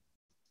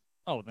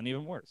 Oh, then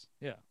even worse.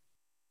 Yeah.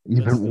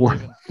 Even That's still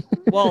worse.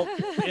 Well,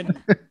 in,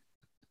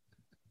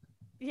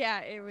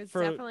 Yeah, it was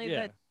For- definitely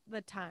yeah.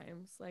 the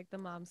times. Like the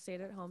mom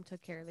stayed at home,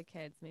 took care of the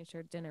kids, made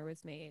sure dinner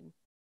was made.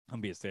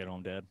 I'm be a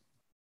stay-at-home dad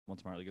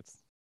once Marley gets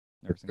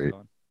nursing Great.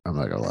 going. I'm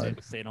not gonna lie.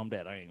 Stay-at-home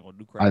dad. I ain't gonna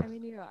do I- crap. I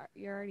mean,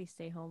 you're already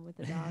stay home with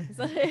the dogs.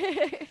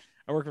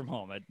 I work from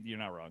home. You're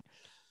not wrong.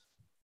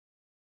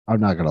 I'm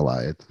not gonna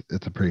lie.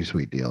 It's a pretty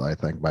sweet deal. I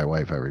thank my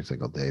wife every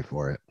single day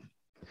for it.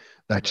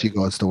 That she Right.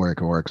 goes to work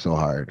and works so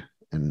hard,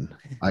 and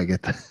I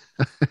get to,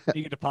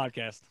 You get to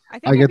podcast. I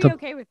think I I'd get be the-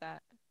 okay with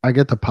that. I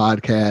get to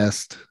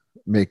podcast,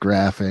 make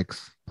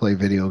graphics, play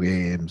video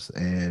games,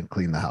 and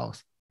clean the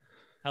house.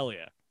 Hell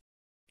yeah.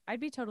 I'd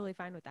be totally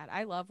fine with that.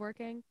 I love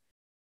working.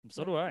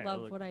 So do I.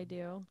 Love Like, what I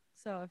do.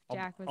 So if I'll,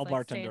 Jack was I'll like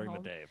bartend staying during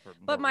home, the day. For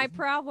but no my reason.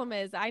 problem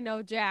is I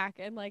know Jack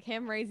and like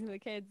him raising the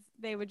kids,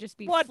 they would just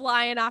be What?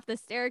 flying off the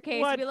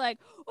staircase What? and be like,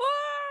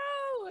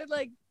 whoa, and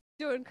like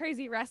doing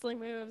crazy wrestling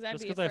moves. I'd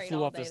Just be because I afraid flew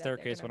all off the day that they're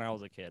staircase when gonna- I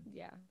was a kid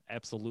Yeah,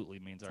 absolutely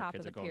means our top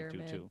kids of are the going to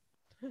pyramid.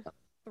 too.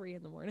 3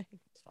 a.m.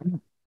 It's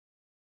fine.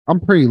 I'm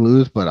pretty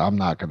loose, but I'm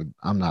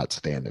not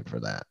standing for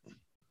that.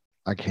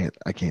 I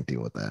can't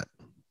deal with that.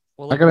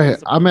 Well, I gotta.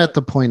 what's the I'm point at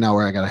the point now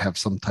where I gotta have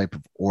some type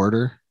of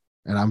order,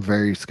 and I'm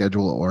very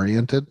schedule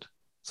oriented.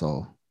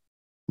 So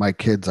my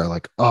kids are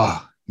like,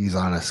 "Oh, he's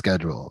on a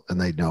schedule,"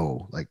 and they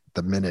know like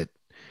the minute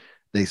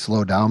they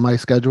slow down my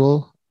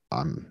schedule,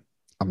 I'm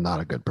not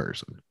a good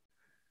person.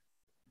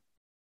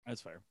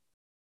 That's fair.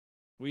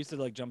 We used to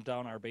like jump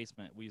down our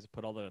basement. We used to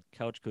put all the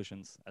couch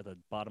cushions at the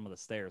bottom of the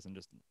stairs and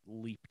just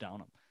leap down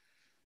them.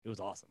 It was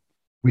awesome.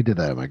 We did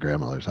that at my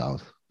grandmother's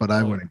house, but Oh,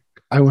 I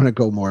yeah. wouldn't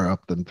go more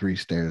up than 3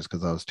 stairs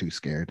because I was too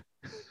scared.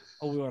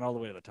 Oh, we went all the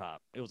way to the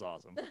top. It was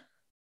awesome.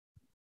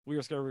 We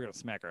were scared we were gonna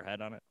smack our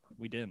head on it.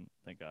 We didn't,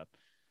 thank God.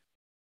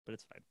 But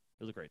it's fine.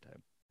 It was a great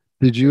time.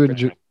 Did you Great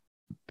enjoy?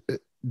 time.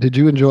 Did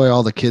you enjoy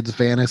all the kids'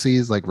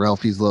 fantasies, like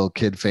Ralphie's little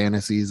kid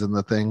fantasies and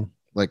the thing?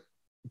 Like,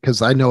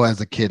 because I know as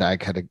a kid,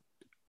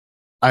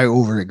 I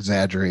over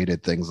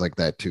exaggerated things like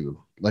that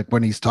too. Like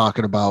when he's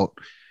talking about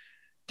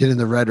getting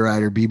the Red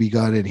Ryder BB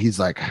gun, and he's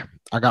like,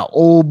 "I got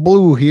Old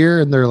Blue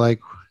here," and they're like,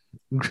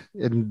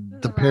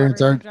 and the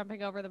parents robbers are aren't.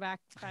 jumping over the back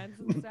fence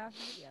and stuff.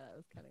 Yeah, that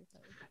was kind of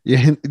funny.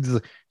 Yeah,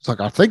 it's like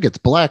I think it's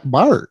Black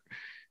Bart.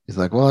 He's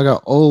like, "Well, I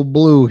got Old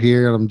Blue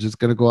here, and I'm just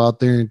gonna go out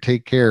there and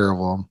take care of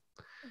them."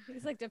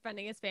 He's like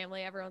defending his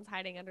family. Everyone's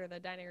hiding under the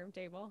dining room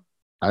table.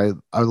 I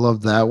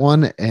love that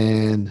one,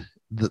 and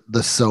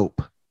the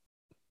soap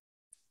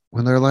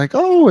when they're like,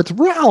 "Oh, it's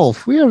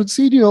Ralph. We haven't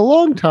seen you in a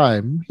long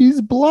time.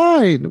 He's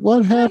blind.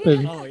 What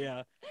happened?" Oh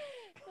yeah.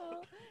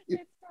 Oh,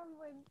 it's from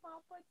when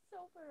Mom put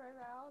soap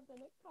around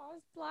and it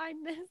caused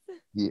blindness.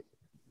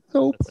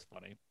 Soap That's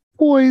funny.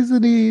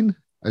 poisoning.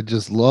 I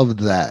just loved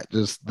that.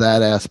 Just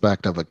that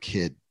aspect of a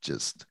kid,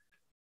 just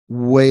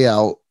way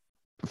out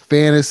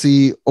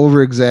fantasy,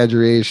 over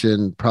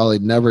exaggeration, probably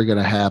never going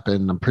to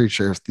happen. I'm pretty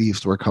sure if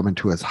thieves were coming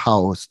to his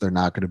house, they're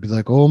not going to be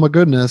like, "Oh my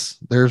goodness,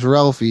 there's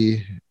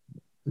Ralphie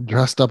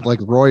dressed up like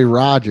Roy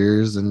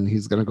Rogers and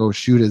he's going to go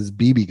shoot his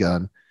BB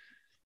gun."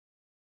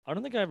 I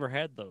don't think I ever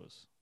had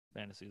those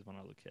fantasies when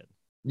I was a kid.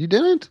 You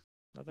didn't?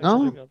 Not that I can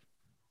No? think of.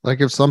 Like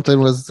if something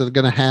was going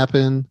to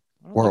happen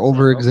I don't or think so,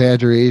 over bro.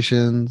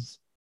 exaggerations.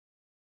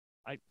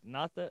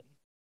 Not that.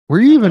 Were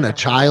you even a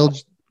child?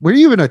 Were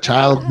you even a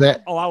child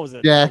that Oh, I was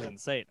Jack?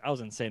 insane. I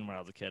was insane when I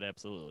was a kid.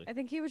 Absolutely. I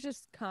think he was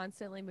just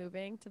constantly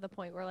moving to the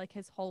point where like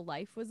his whole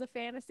life was a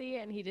fantasy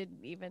and he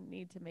didn't even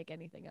need to make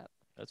anything up.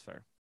 That's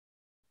fair.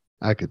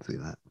 I could see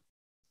that.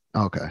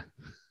 Okay.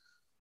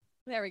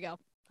 There we go.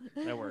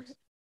 That works.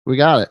 We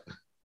got it.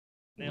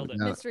 Nailed it.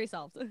 Yeah. Mystery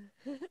solved.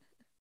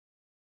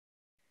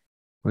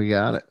 We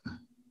got it.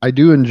 I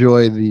do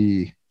enjoy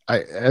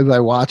as I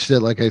watched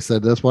it, like I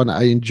said, this one,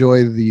 I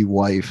enjoy the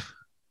wife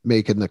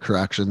making the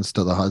corrections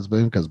to the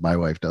husband because my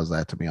wife does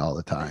that to me all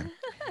the time.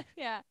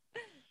 Yeah.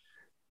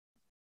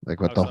 Like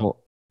what How the so?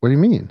 whole, what do you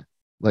mean?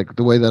 Like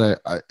the way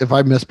that if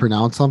I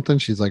mispronounce something,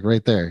 she's like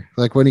right there.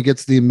 Like when he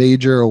gets the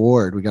major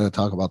award, we got to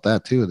talk about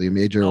that too. The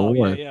major Oh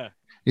award. yeah.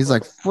 He's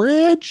like,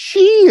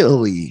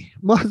 Fragile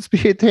must be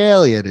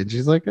Italian. And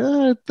she's like,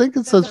 I think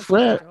it says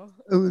fragile.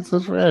 It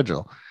says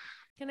fragile.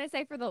 Can I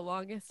say for the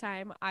longest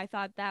time, I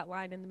thought that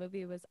line in the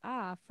movie was,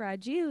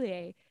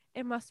 fragile.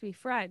 It must be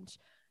French.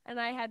 And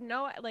I had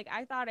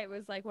I thought it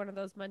was like one of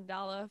those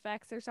Mandela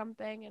effects or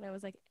something. And I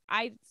was like,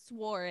 I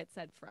swore it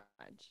said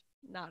French,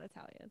 not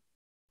Italian.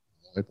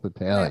 It's But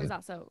I Italian. was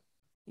also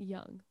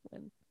young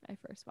when I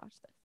first watched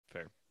it.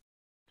 Fair.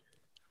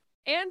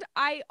 And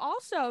I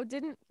also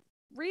didn't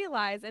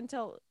realize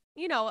until,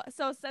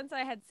 so since I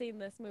had seen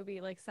this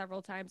movie like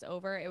several times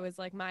over, it was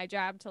like my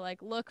job to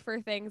like look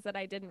for things that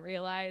I didn't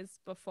realize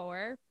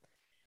before.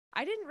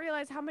 I didn't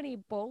realize how many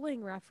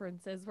bowling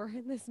references were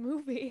in this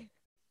movie.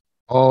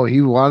 Oh,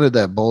 he wanted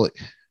that bowling.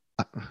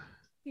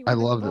 He I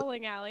wanted love the it.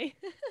 bowling alley.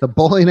 The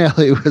bowling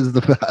alley was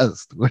the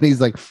best when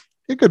he's like,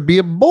 it could be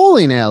a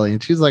bowling alley.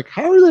 And she's like,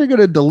 how are they going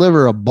to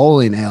deliver a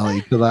bowling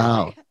alley to the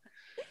house?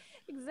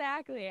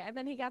 Exactly. And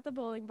then he got the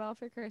bowling ball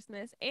for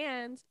Christmas.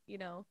 And,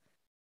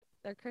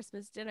 their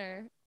Christmas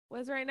dinner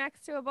was right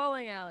next to a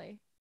bowling alley.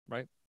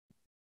 Right.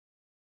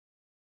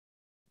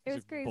 It It's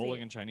was like crazy.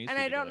 bowling and Chinese And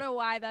food I don't together. know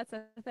why that's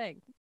a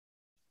thing.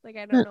 Like,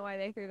 I don't know why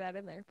they threw that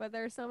in there. But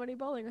there's so many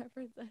bowling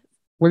references.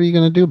 What are you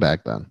going to do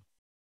back then?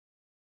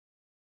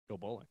 Go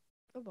bowling.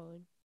 Go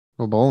bowling.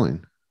 Go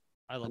bowling.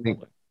 I love mean,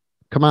 bowling.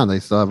 Come on, they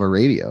still have a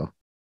radio.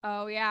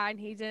 Oh, yeah. And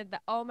he did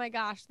oh my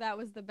gosh, that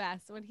was the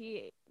best. When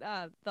he,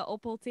 the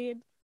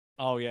Opaltine.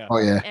 Oh yeah. Oh,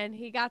 yeah. And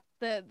he got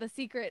the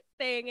secret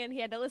thing and he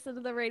had to listen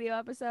to the radio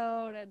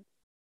episode and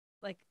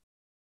like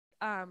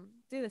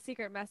do the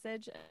secret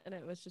message, and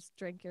it was just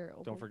drink your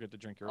Don't forget to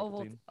drink your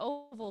Ovaltine.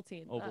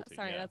 Ovaltine. Ovaltine.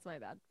 Sorry, yeah. that's my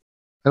bad.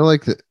 I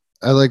like that.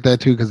 I like that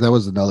too, because that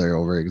was another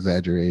over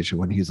exaggeration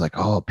when he's like,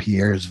 oh,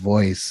 Pierre's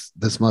voice.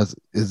 This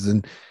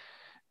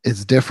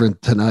is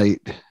different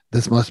tonight.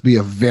 This must be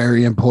a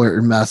very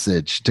important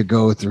message to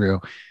go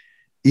through,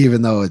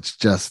 even though it's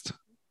just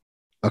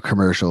a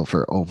commercial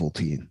for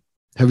Ovaltine.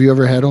 Have you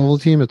ever had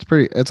Ovaltine?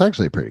 It's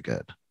actually pretty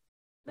good.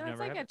 No, it's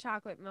like a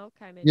chocolate milk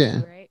kind of Yeah.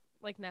 tea, right?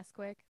 Like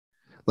Nesquik.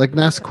 Like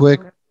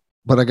Nesquik,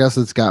 but I guess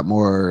it's got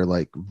more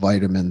like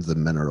vitamins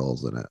and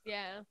minerals in it.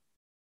 Yeah.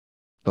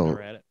 So,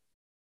 Never had it.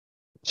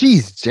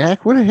 geez,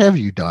 Jack, what have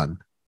you done?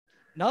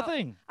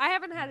 Nothing. I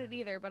haven't had it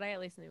either, but I at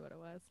least knew what it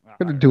was. I'm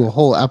gonna do a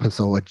whole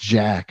episode with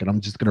Jack, and I'm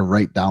just gonna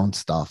write down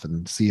stuff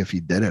and see if he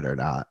did it or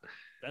not.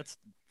 That's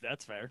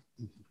fair.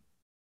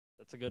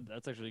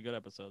 That's actually a good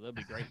episode. That'd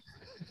be great.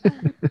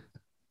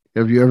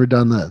 Have you ever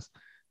done this?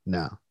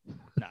 No.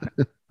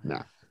 No.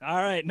 No. All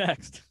right,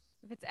 next.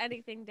 If it's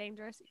anything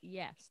dangerous,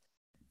 yes.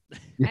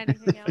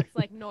 Anything else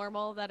like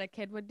normal that a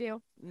kid would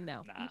do?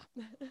 No. Nah.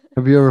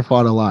 Have you ever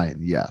fought a lion?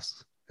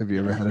 Yes. Have you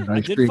ever had an I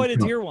ice did cream fight a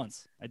cone? deer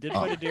once. Why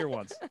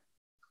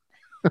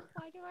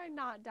do I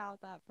not doubt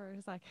that for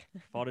a second?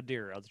 Fought a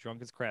deer. I was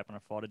drunk as crap and I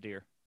fought a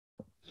deer.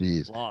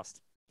 Jeez.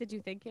 Lost. Did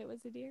you think it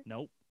was a deer?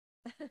 Nope.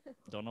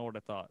 Don't know what I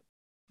thought.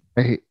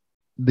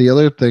 The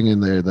other thing in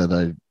there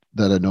that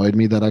annoyed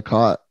me that I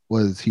caught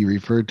was he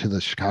referred to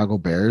the Chicago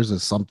Bears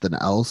as something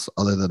else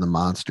other than the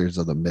monsters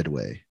of the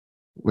Midway.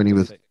 When he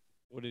was,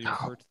 What did he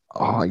refer to?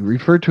 oh, he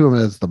referred to them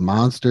as the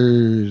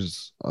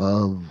monsters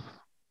of.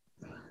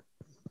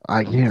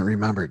 I can't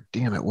remember.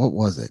 Damn it! What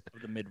was it?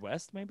 The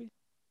Midwest, maybe?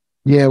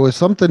 Yeah, it was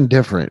something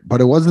different,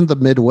 but it wasn't the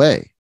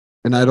Midway.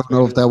 And I don't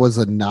know if that was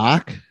a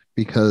knock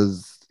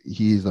because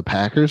he's a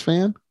Packers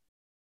fan,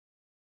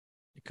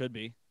 It could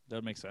be. That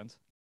would make sense.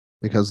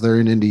 because they're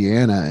in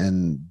Indiana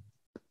and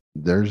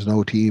there's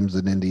no teams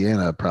in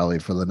Indiana probably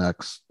for the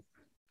next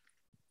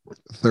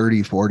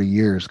 30, 40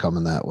 years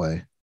coming that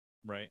way.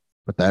 Right.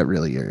 But that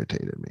really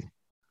irritated me.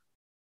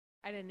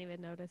 I didn't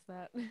even notice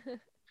that.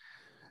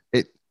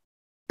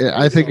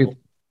 I think it,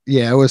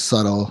 yeah, it was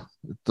subtle.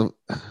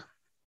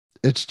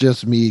 It's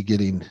just me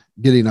getting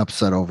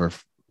upset over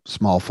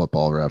small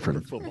football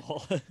reference.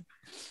 Football.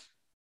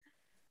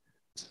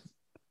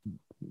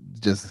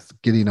 Just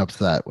getting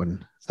upset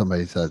when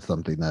somebody says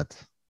something that's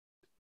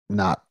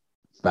not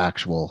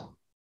factual.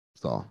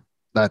 So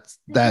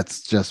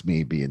that's just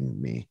me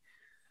being me.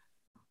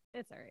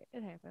 It's all right.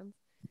 It happens.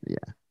 Yeah.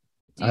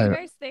 Do you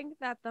guys think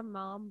that the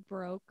mom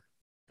broke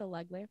the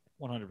leg lamp?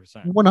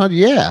 100%. 100.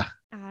 Yeah.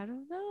 I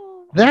don't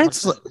know.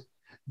 That's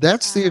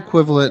the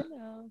equivalent. I don't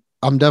know.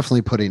 I'm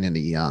definitely putting an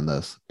E on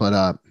this,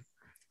 but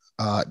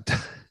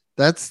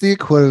that's the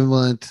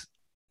equivalent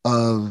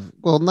of,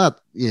 well,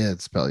 not, yeah,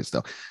 it's probably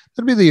still,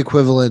 that'd be the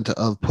equivalent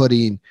of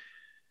putting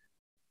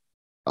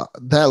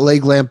that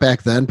leg lamp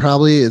back then.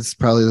 Probably it's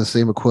probably the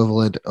same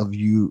equivalent of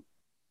you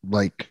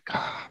like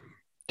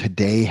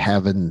today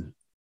having,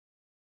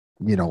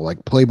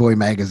 like Playboy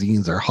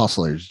magazines or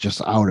Hustlers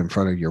just out in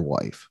front of your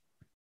wife.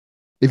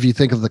 If you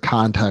think of the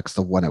context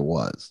of when it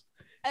was,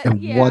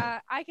 And Yeah,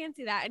 I can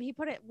see that. And he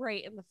put it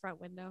right in the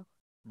front window.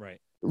 Right.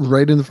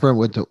 right in the front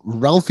window.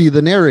 Ralphie,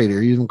 the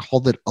narrator, even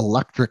called it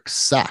electric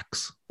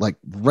sex, like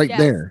right Yes.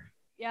 there.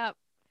 Yep.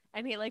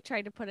 And he like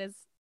tried to put his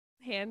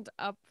hand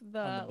up the,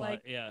 On the butt,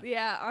 like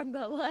yeah. on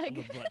the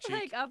leg, the butt cheek.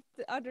 like up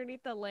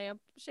underneath the lamp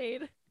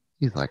shade.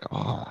 He's like,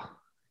 oh,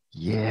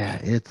 yeah,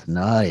 it's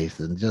nice.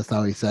 And just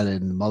how he said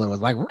it, and the mother was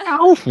like,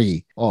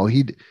 Ralphie. Oh,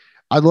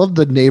 I love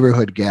the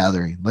neighborhood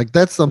gathering. Like,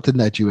 that's something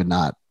that you would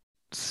not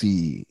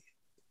see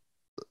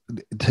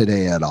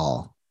today at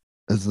all.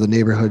 As the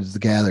neighborhood's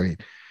gathering,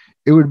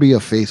 it would be a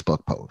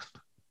Facebook post.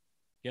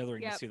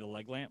 Gathering to see the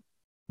leg lamp.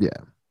 Yeah.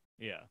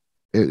 Yeah.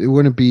 It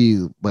wouldn't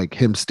be like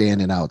him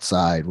standing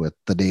outside with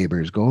the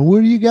neighbors going,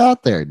 what do you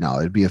got there? No,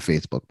 it'd be a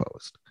Facebook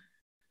post.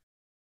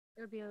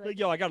 It would be like,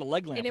 yo, I got a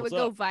leg lamp. And it would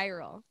What's go up?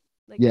 viral.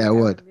 Like, Yeah, it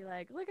everyone would. be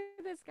like, look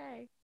at this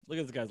guy. Look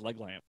at this guy's leg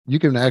lamp. You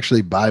can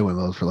actually buy one of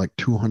those for like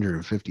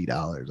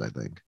 $250, I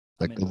think.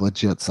 Like the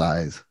legit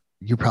size.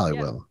 You probably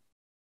Yep. will.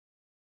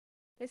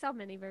 They sell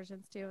mini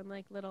versions too, and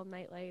like little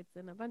night lights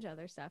and a bunch of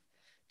other stuff.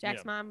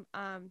 Jack's mom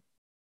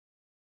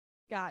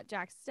got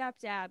Jack's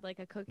stepdad like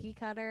a cookie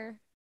cutter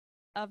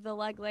of the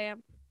leg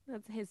lamp.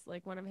 That's his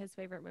like one of his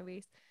favorite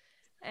movies.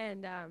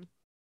 And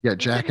Yeah,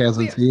 Jack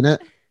hasn't seen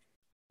it.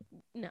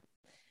 No.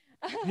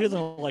 He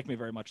doesn't like me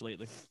very much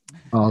lately.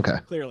 Oh, okay.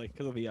 Clearly,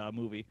 because of the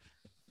movie.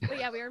 But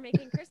yeah, we were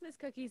making Christmas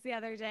cookies the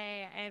other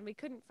day, and we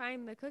couldn't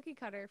find the cookie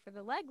cutter for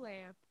the leg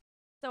lamp.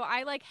 So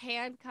I like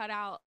hand cut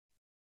out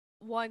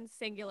one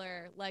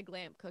singular leg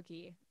lamp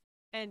cookie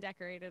and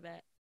decorated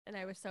it, and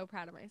I was so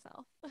proud of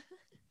myself.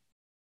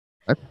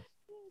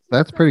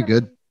 That's pretty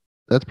good.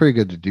 That's pretty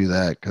good to do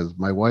that, because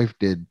my wife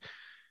did.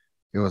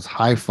 It was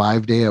high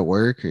five day at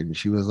work, and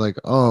she was like,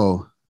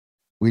 oh,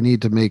 we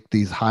need to make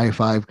these high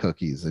five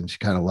cookies. And she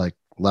kind of like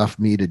left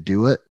me to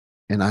do it.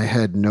 And I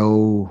had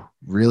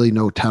really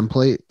no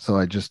template. So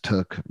I just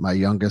took my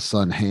youngest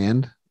son's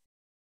hand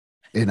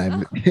and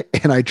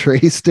I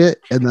traced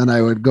it. And then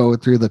I would go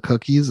through the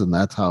cookies, and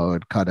that's how I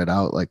would cut it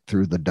out, like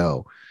through the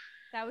dough.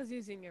 That was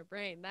using your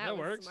brain. That was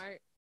works.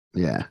 smart.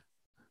 Yeah.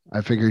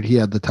 I figured he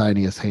had the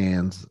tiniest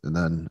hands, and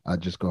then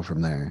I'd just go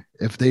from there.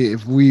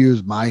 If we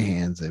use my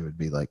hands, it would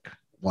be like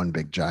one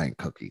big giant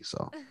cookie.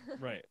 So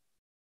Right.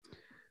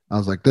 I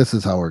was like, this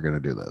is how we're going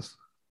to do this.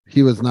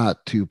 He was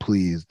not too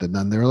pleased. And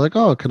then they were like,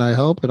 oh, can I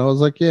help? And I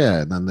was like,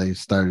 yeah. And then they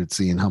started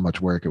seeing how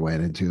much work it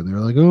went into. And they were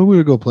like, oh, we're going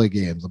to go play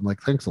games. I'm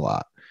like, thanks a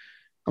lot.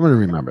 I'm going to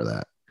remember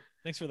that.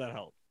 Thanks for that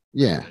help.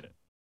 Yeah.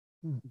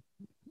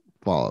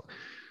 Follow.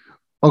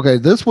 Okay.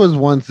 This was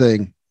one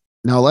thing.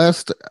 Now,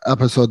 last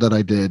episode that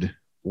I did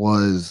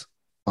was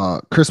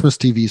Christmas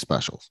TV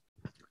specials.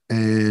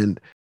 And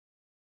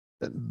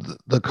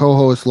the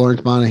co-host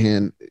Lawrence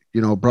Monahan,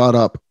 brought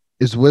up,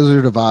 is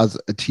Wizard of Oz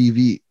a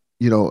TV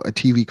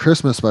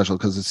Christmas special,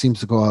 because it seems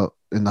to go out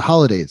in the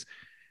holidays.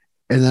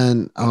 And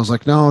then I was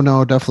like,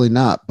 no, definitely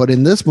not. But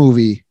in this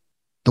movie,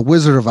 the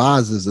Wizard of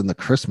Oz is in the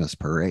Christmas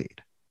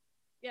parade.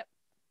 Yep.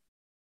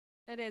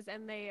 It is.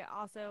 And they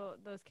also,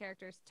 those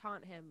characters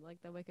taunt him, like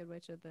the Wicked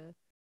Witch of the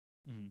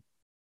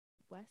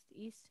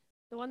East,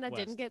 the one that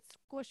didn't get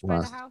squished by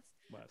the house.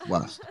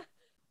 West.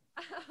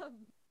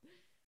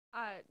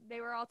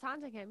 They were all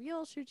taunting him.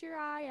 You'll shoot your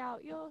eye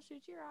out. You'll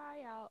shoot your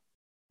eye out.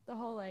 The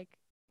whole like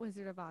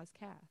Wizard of Oz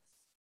cast.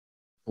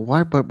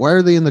 Why? But why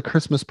are they in the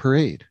Christmas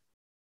parade?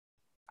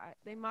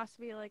 They must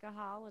be like a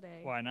holiday.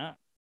 Why not?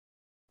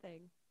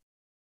 Thing.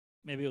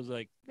 Maybe it was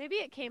like. Maybe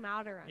it came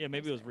out around. Yeah,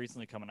 maybe it was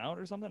recently coming out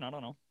or something. I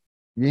don't know.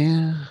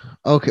 Yeah.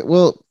 Okay.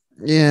 Well,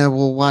 yeah.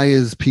 Well, why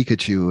is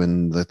Pikachu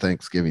in the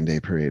Thanksgiving Day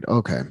parade?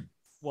 Okay.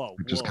 Whoa.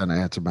 Just kind of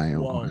answer my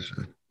own Whoa.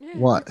 question.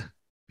 What?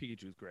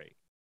 Pikachu's great.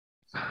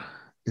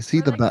 Is he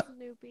or the like best?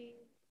 Snoopy.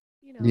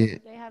 Yeah.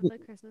 They have the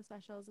Christmas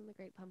specials and the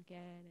Great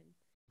Pumpkin.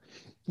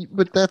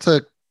 But that's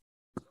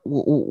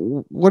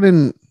what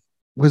in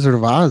Wizard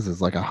of Oz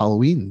is like a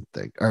Halloween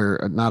thing,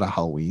 or not a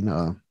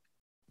Halloween.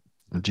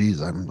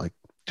 Geez, I'm like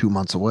 2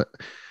 months away,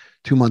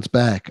 2 months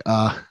back.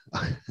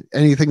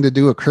 Anything to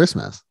do with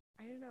Christmas?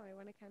 I don't know. I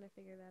want to kind of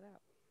figure that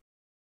out.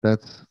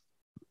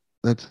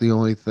 That's the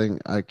only thing.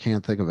 I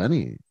can't think of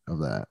any of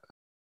that.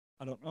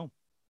 I don't know.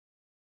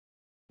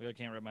 I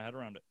can't wrap my head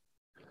around it.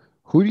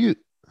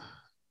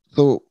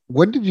 So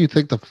when did you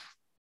think the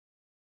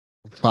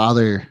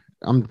father?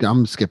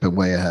 I'm skipping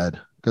way ahead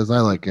because I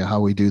like how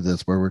we do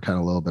this, where we're kind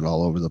of a little bit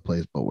all over the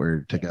place, but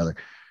we're together.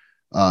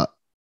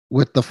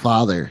 With the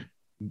father,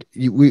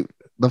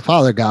 the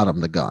father got him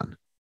the gun.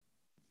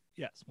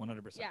 Yes,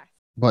 100%. Yeah.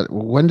 But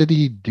when did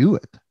he do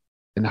it,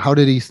 and how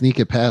did he sneak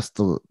it past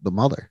the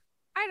mother?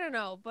 I don't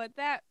know, but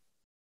that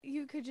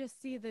you could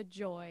just see the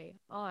joy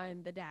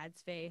on the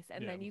dad's face,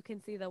 and then you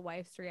can see the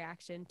wife's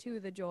reaction to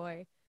the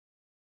joy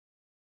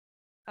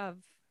of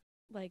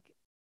like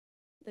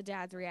the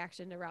dad's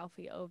reaction to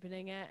Ralphie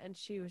opening it, and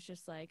she was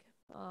just like,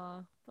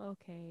 oh,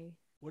 okay.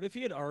 What if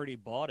he had already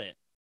bought it,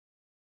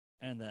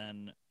 and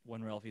then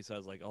when Ralphie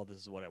says like, oh, this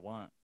is what I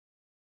want,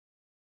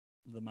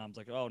 the mom's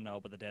like, oh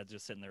no, but the dad's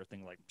just sitting there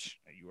thinking like,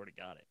 you already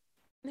got it.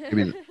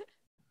 Maybe,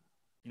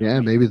 yeah,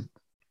 maybe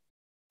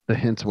The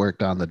hints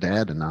worked on the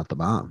dad and not the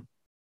mom.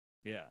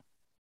 Yeah.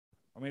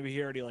 Or maybe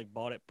he already like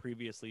bought it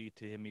previously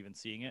to him even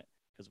seeing it,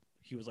 because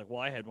he was like, "Well,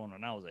 I had one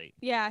when I was 8."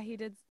 Yeah, he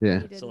did.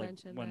 Yeah. He did So like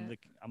mention when that.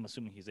 I'm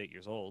assuming he's 8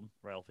 years old,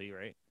 Ralphie,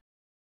 right?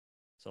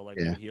 So like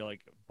Yeah. maybe he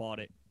like bought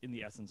it in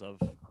the essence of,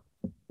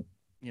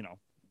 you know,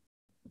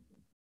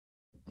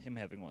 him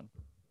having one.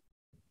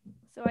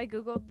 So I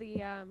googled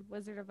the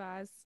Wizard of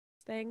Oz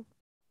thing,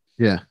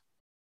 Yeah.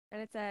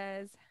 and it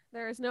says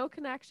there is no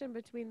connection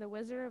between the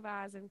Wizard of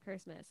Oz and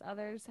Christmas.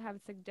 Others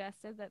have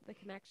suggested that the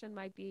connection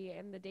might be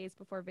in the days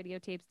before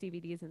videotapes,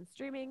 DVDs, and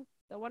streaming.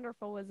 The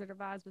Wonderful Wizard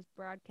of Oz was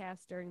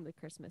broadcast during the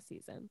Christmas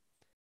season.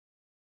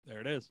 There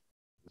it is.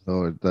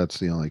 So that's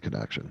the only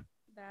connection.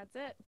 That's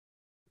it.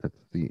 That's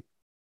the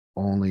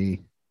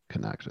only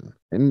connection.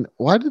 And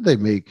why did they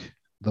make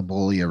the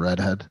bully a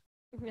redhead?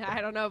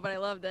 I don't know, but I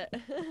loved it.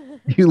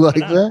 You like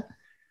not? that?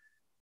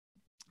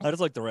 I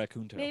just like the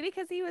raccoon tail. Maybe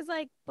because he was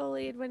like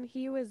bullied when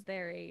he was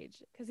their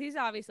age. Because he's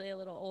obviously a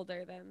little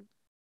older than.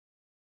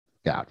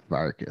 God,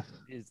 Marcus.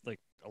 He's like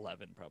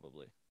 11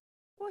 probably.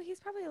 Well, he's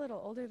probably a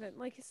little older than.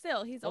 Like,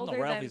 still, he's Well, older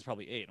no, Ralphie's than.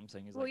 probably 8. I'm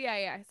saying he's Well, like,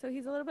 yeah. So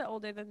he's a little bit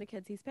older than the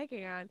kids he's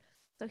picking on.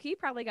 So he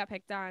probably got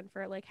picked on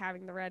for like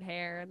having the red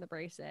hair and the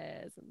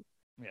braces, and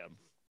yeah,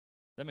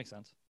 that makes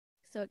sense.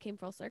 so it came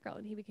full circle,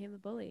 and he became the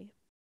bully.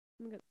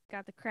 And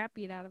got the crap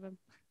beat out of him.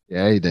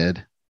 Yeah, he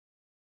did.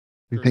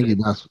 You Sure think he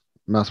did.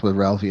 mess with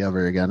Ralphie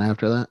ever again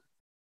after that?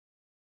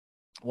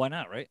 Why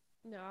not, right?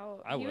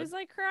 No, I he would. was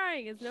like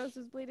crying. His nose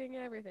was bleeding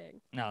and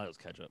everything. No, that was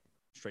ketchup.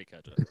 Straight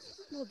ketchup.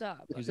 Well, duh.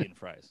 He was eating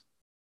fries.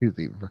 He was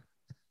even.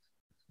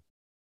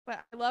 But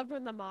I loved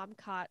when the mom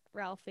caught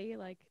Ralphie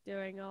like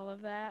doing all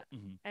of that,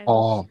 Mhm. and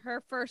Oh.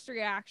 her first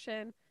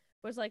reaction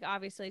was like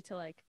obviously to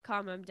like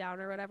calm him down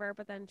or whatever.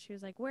 But then she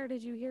was like, "Where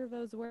did you hear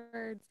those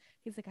words?"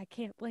 He's like, "I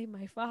can't blame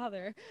my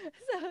father."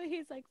 So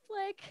he's like,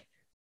 "Flick,"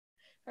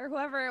 or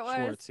whoever it was.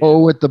 Schwartz, Oh,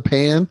 yeah. with the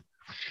pan.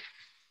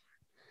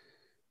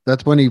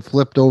 That's when he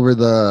flipped over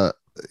the.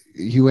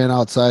 He went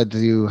outside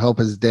to help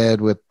his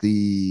dad with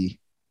the.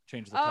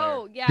 Change the tire.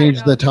 Oh yeah, Change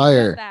no, the he said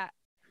tire. that.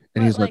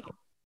 And But, he's like,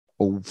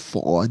 "Oh,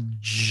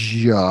 fudge."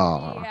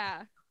 Yeah.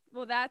 yeah.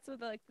 Well, that's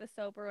with like the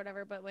soap or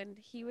whatever. But when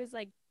he was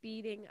like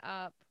beating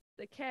up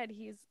the kid,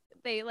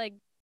 they like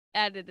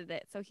edited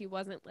it so he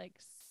wasn't like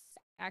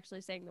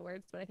actually saying the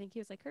words, but I think he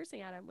was like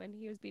cursing at him when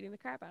he was beating the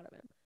crap out of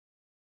him.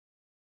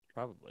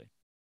 Probably.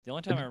 The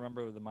only time I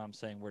remember the mom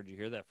saying, "Where'd you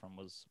hear that from?"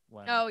 was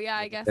when. Oh yeah,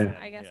 I with the guess pan,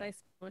 I guess yeah. I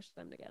smushed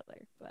them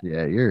together. But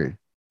Yeah,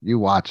 you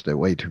watched it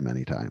way too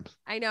many times.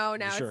 I know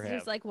now sure it's have.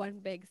 just like one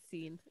big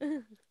scene.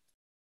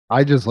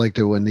 I just liked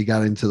it when they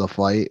got into the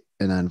fight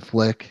and then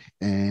Flick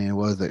and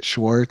what was it,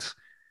 Schwartz,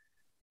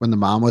 when the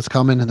mom was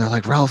coming and they're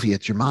like, "Ralphie,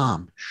 it's your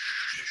mom."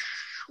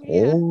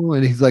 Yeah. Oh,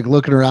 and he's like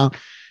looking around.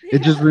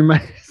 It just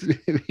reminds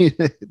me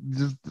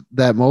just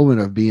that moment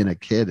of being a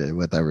kid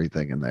with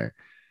everything in there.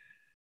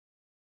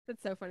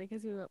 That's so funny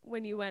because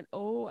when you went,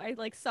 oh, I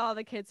like saw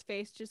the kid's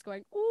face just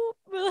going, ooh,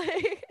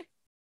 like,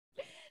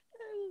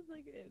 I was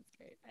like, it's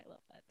great. I love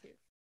that too.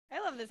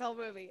 I love this whole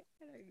movie.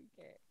 I don't even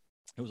care.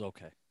 It was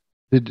okay.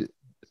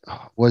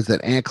 Was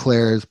it Aunt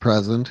Claire's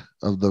present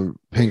of the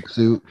pink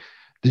suit?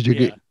 Did you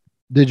Yeah.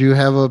 did you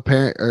have a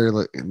parent or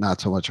like,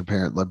 not so much a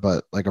parent,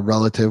 but like a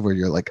relative where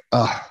you're like,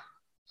 oh,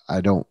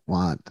 I don't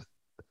want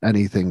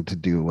anything to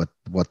do with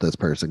what this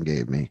person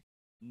gave me?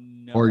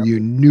 No. Or you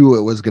knew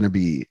it was going to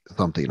be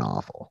something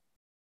awful?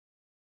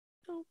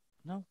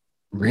 No.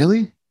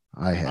 Really?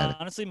 I had.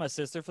 Honestly, my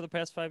sister for the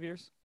past 5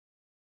 years.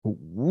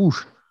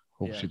 Whoosh.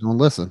 Hope Yeah. she don't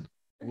listen.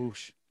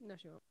 Whoosh. No,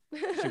 she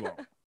won't. She won't.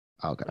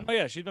 Okay. Oh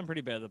yeah, she's been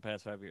pretty bad the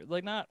past 5 years.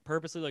 Like not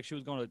purposely, like she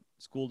was going to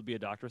school to be a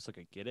doctor, so I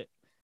could get it.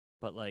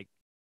 But like,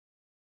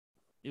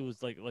 it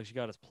was like she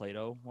got us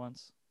Play-Doh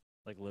once,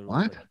 like literally.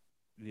 What?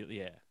 Like,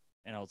 yeah,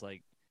 and I was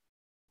like,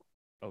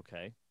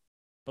 okay,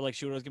 but like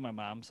she would always give my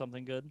mom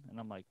something good, and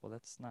I'm like, well,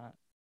 that's not.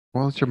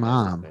 Well, it's your maybe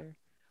that's mom. fair.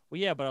 Well,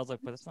 yeah, but I was like,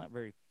 but that's not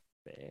very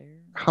fair.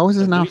 How is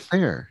it Like, not we-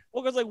 fair?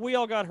 Well, because like we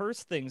all got her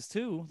things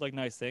too, like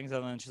nice things,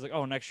 and then she's like,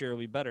 "Oh, next year it'll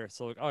be better."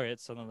 So like, all right,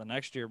 so then the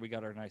next year we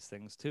got our nice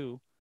things too,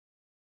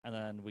 and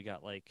then we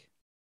got like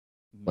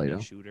mini Play-Doh.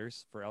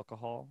 shooters for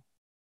alcohol,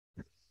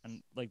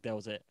 and like that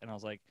was it. And I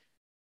was like,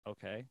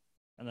 okay,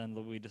 and then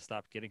we just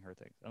stopped getting her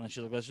things, and then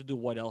she's like, "Let's just do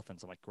white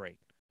elephants." I'm like, great.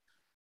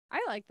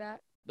 I like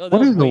that. No, that What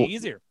was is way the-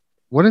 easier.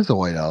 What is a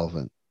white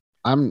elephant?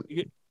 I'm You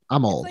get-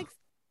 I'm It's old. like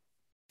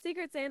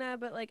Secret Santa,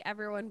 but like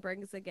everyone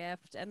brings a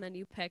gift, and then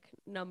you pick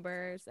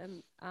numbers,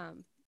 and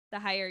the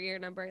higher your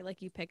number,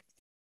 like you pick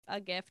a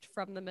gift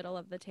from the middle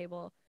of the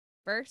table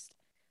first,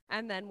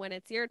 and then when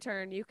it's your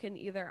turn, you can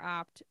either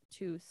opt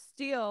to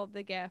steal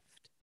the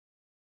gift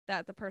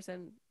that the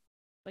person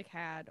like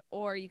had,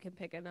 or you can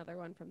pick another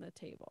one from the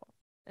table,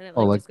 and it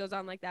Oh, like like- just goes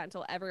on like that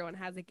until everyone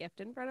has a gift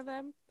in front of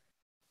them.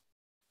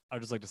 I'd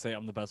just like to say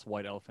I'm the best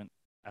white elephant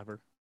ever.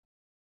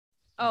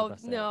 I'm the Oh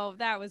best at it. no,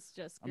 that was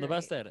just I'm the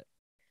best great. at it.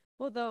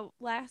 Well,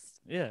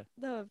 Yeah,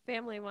 the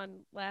family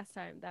one last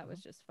time, that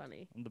was just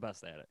funny. I'm the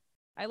best at it.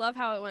 I love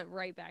how it went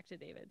right back to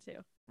David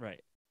too.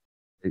 Right.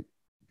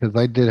 Because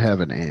I did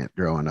have an aunt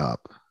growing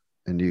up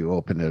and you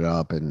opened it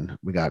up and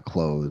we got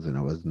clothes and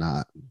it was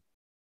not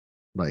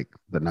like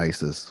the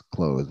nicest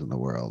clothes in the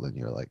world, and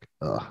you're like,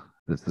 ugh,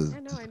 this is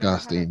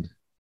disgusting.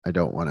 I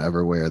don't want to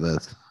ever wear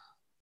this.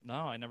 No,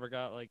 I never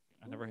got like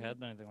I never had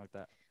anything like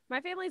that.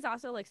 My family's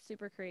also like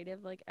super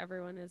creative. Like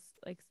everyone is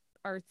like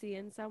artsy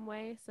in some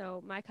way.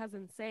 So my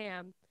cousin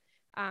Sam,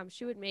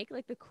 she would make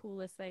like the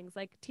coolest things,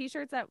 like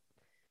T-shirts that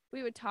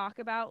we would talk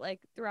about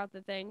like throughout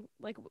the thing.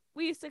 Like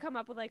we used to come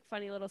up with like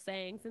funny little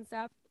sayings and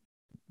stuff.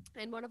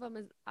 And one of them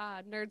is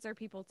nerds are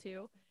people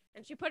too.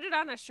 And she put it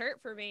on a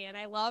shirt for me and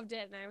I loved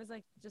it. And I was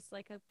like, just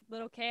like a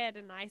little kid.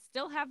 And I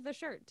still have the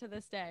shirt to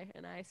this day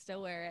and I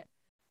still wear it.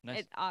 Nice.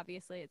 It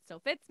obviously it still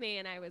fits me.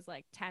 And I was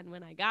like 10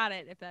 when I got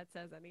it, if that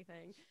says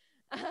anything.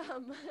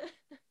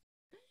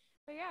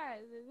 But yeah,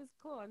 it was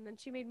cool. And then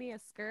she made me a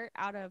skirt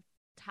out of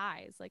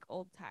ties, like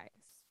old ties.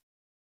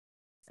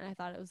 And I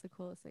thought it was the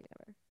coolest thing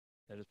ever.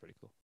 That is pretty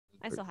cool.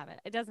 I still have it.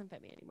 It doesn't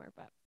fit me anymore,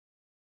 but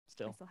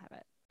still I still have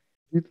it.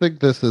 You think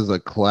this is a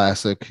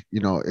classic?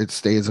 You know, it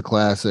stays a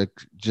classic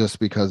just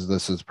because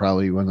this is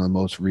probably one of the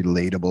most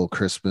relatable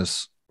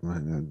Christmas,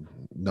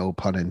 no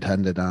pun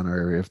intended on,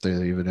 or if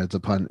there even is a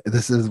pun.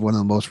 This is one of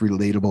the most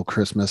relatable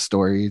Christmas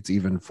stories,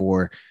 even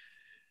for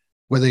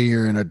whether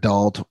you're an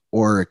adult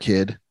or a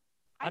kid.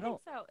 I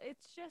think so.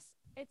 It's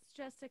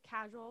just a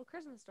casual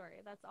Christmas story.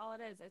 That's all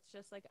it is. It's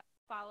just like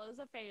follows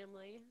a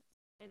family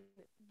and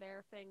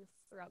their things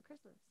throughout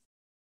Christmas.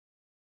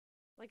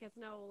 Like it's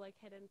no like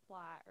hidden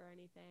plot or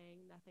anything.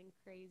 Nothing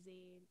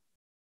crazy.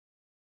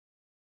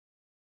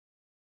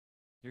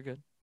 You're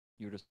good.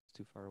 You were just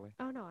too far away.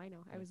 Oh no, I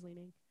know. I was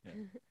leaning. Yeah.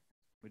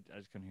 I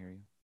just couldn't hear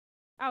you.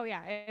 Oh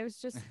yeah, it was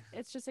just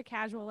it's just a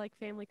casual like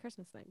family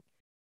Christmas thing.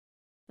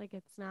 Like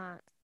it's not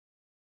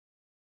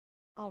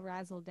all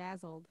razzle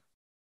dazzled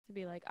to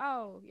be like,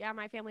 oh yeah,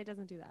 my family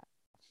doesn't do that.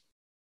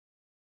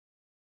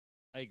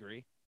 I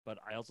agree, but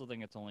I also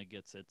think it only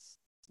gets its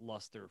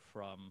luster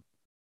from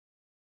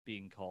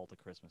being called a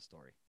Christmas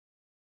story.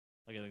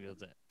 Like I think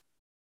that's it.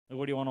 Like,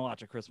 what do you want to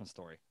watch? A Christmas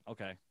story?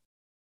 Okay.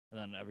 And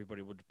then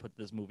everybody would put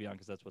this movie on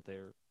because that's what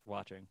they're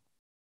watching.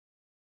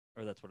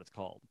 Or that's what it's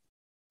called.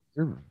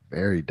 You're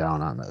very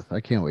down on this.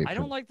 I can't wait. I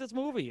don't like this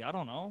movie. I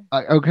don't know.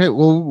 Okay,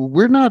 well,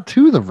 we're not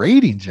to the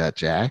ratings yet,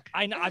 Jack.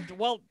 I know.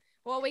 Well,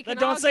 we can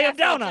don't all say I'm guess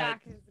down what on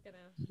Jack it. is gonna...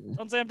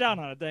 Don't say I'm down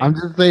on it. Dave. I'm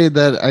just saying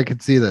that I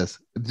could see this.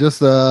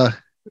 Just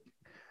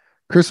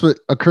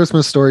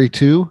Christmas Story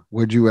 2.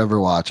 Would you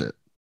ever watch it?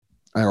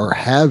 Or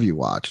have you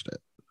watched it?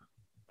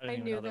 I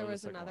knew there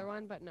was another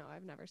one, but no,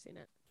 I've never seen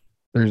it.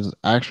 There's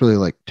actually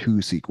like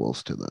 2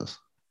 sequels to this.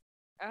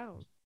 Oh.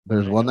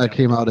 There's one that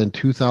came out in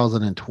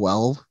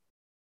 2012,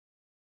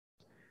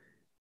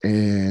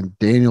 and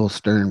Daniel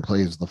Stern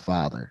plays the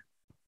father.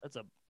 That's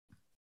a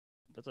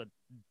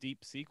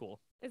deep sequel.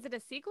 Is it a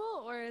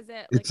sequel or is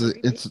it? It's like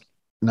it's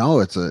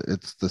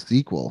the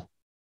sequel.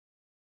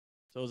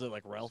 So is it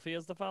like Ralphie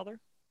as the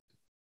father?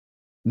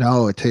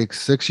 No, it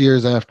takes 6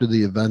 years after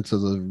the events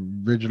of the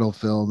original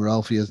film.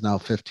 Ralphie is now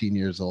 15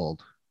 years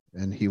old,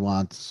 and he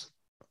wants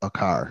a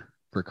car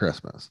for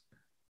Christmas.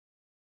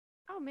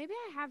 Oh, maybe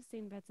I have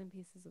seen bits and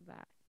pieces of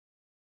that.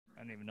 I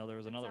didn't even know there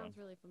was another one. Sounds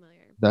really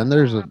familiar. Then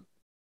there's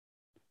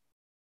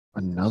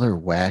another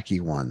wacky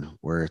one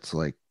where it's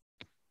like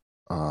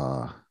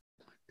in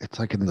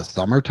the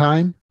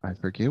summertime. I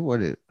forget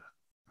what it.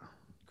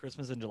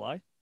 Christmas in July?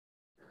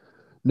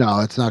 No,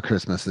 it's not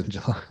Christmas in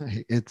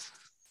July. It's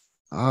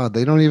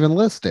they don't even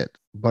list it,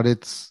 but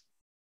it's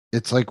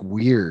like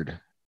weird.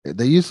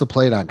 They used to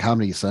play it on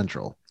Comedy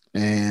Central,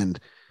 and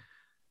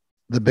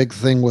the big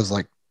thing was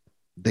like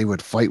they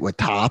would fight with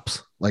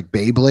tops, like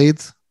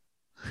Beyblades.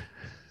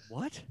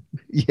 What?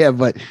 Yeah,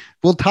 but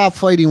top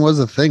fighting was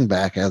a thing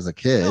back as a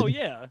kid. Oh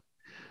yeah.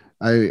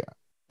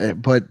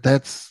 But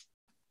that's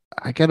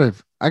I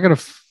gotta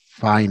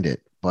find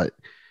it, but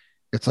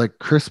it's like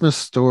Christmas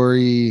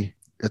Story.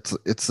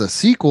 It's a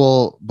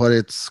sequel, but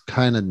it's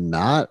kind of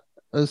not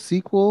a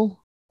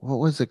sequel. What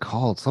was it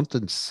called?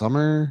 Something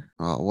Summer.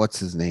 What's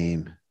his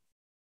name?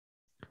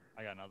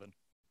 I got nothing.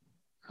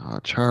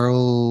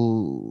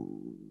 Charles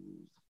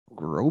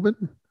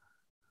Grodin.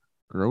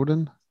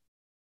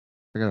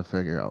 I gotta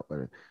figure out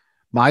what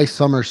My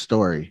Summer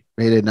Story,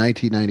 made in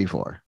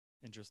 1994.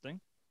 Interesting.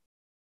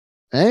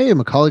 Hey,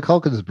 Macaulay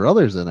Culkin's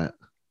brother's in it.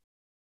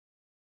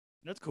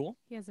 That's cool.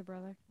 He has a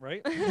brother,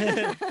 right?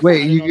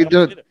 Wait, you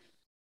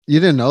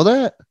didn't know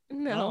that?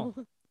 No.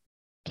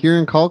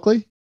 Kieran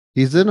Culkin?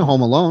 He's in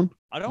Home Alone.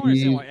 I don't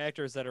understand why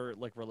actors that are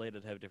like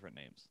related have different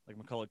names. Like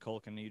Macaulay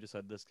Culkin, you just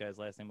said this guy's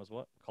last name was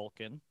what?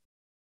 Culkin?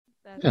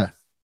 That's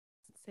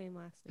same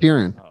last name.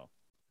 Kieran.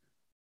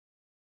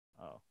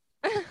 Oh.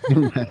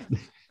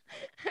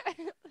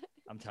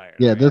 I'm tired.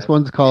 Yeah, this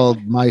one's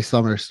called My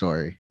Summer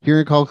Story.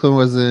 Kieran Culkin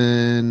was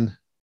in.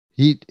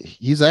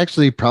 He's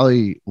actually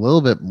probably a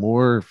little bit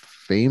more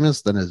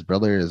famous than his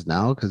brother is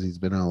now because he's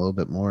been in a little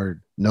bit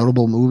more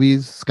notable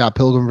movies. Scott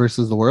Pilgrim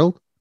versus the World.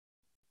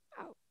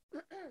 Oh,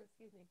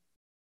 excuse me.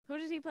 Who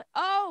did he play?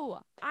 Oh,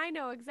 I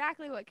know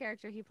exactly what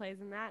character he plays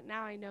in that.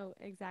 Now I know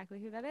exactly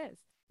who that is.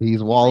 He's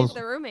He Walls.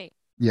 plays the roommate.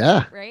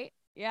 Yeah. Right?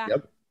 Yeah.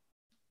 Yep.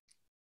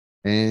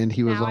 And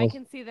he was now I all,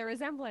 can see the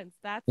resemblance.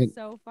 That's and,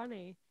 so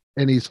funny.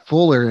 and he's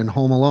Fuller in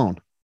Home Alone.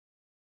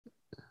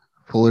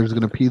 Fuller's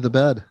gonna pee the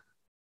bed.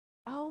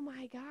 Oh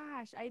my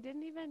gosh. I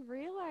didn't even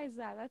realize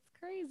that. That's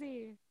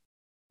crazy.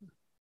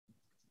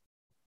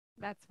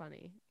 That's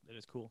funny. It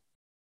is cool.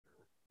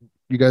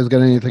 You guys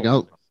got anything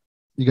else?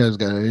 You guys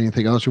got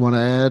anything else you want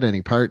to add?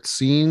 Any parts,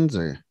 scenes,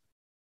 or?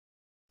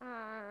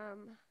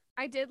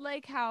 I did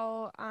like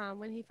how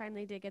when he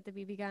finally did get the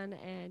BB gun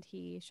and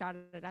he shot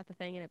it at the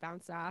thing and it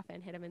bounced off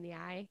and hit him in the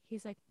eye.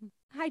 He's like,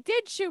 I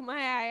did shoot my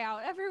eye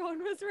out.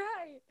 Everyone was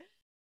right.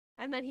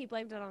 And then he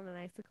blamed it on an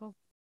icicle.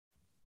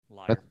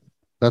 Liar.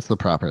 That's the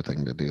proper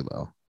thing to do,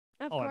 though.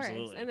 Of course.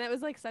 Absolutely. And that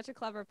was like such a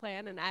clever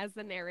plan. And as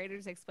the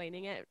narrator's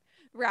explaining it,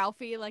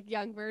 Ralphie, like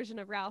young version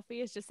of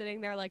Ralphie, is just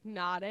sitting there like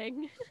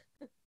nodding.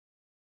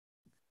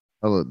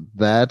 Oh,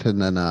 that,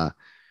 and then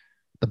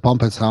the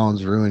Bumpus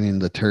Hounds ruining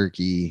the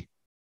turkey.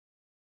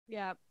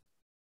 Yep.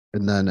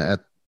 And then at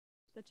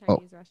the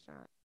Chinese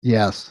restaurant.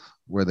 Yes,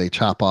 where they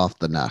chop off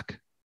the neck.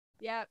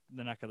 Yep.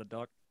 The neck of the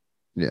duck.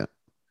 Yeah.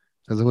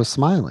 Because it was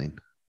smiling.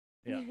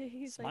 Yeah.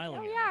 He's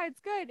smiling like, oh yeah, it's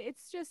good.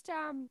 It's just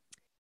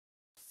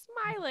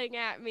smiling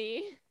at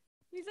me.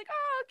 He's like,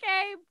 oh,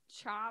 okay,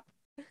 chop.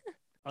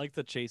 I like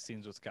the chase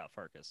scenes with Scott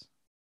Farkas,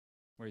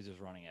 where he's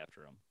just running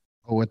after him.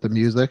 Oh, with the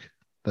music?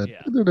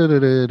 Yeah.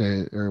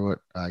 Or what?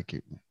 I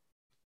keep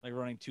like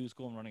running to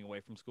school and running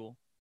away from school.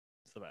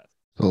 It's the best.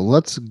 So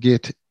let's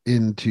get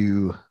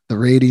into the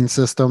rating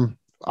system.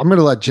 I'm going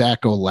to let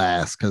Jack go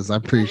last because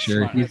I'm pretty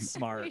sure he's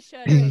smart.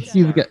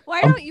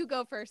 Why don't you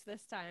go first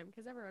this time?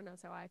 Because everyone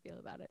knows how I feel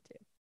about it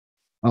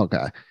too.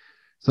 Okay.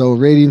 So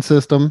rating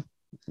system,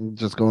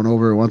 just going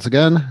over it once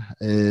again,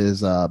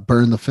 is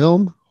burn the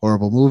film,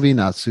 horrible movie,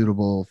 not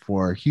suitable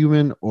for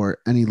human or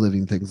any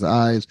living thing's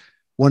eyes.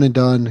 One and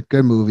done,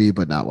 good movie,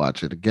 but not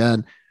watch it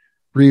again.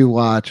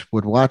 Rewatch,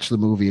 would watch the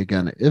movie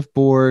again if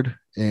bored.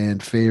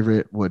 And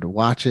favorite, would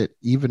watch it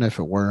even if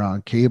it were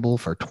on cable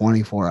for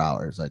 24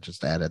 hours. I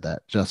just added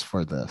that just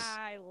for this.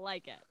 I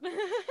like it.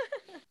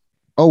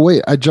 Oh,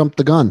 wait, I jumped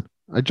the gun.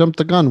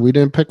 We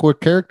didn't pick what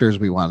characters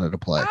we wanted to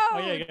play. Oh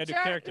yeah, you gotta do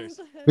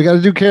characters. We got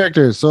to do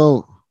characters.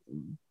 So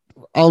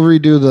I'll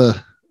redo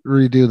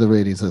the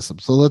rating system.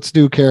 So let's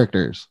do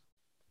characters.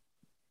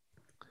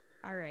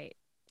 All right.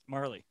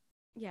 Marley.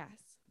 Yes.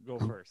 Go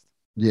first.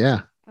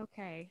 Yeah.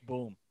 Okay.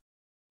 Boom.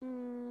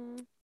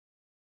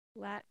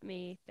 Let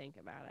me think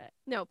about it.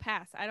 No,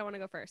 pass. I don't want to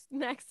go first.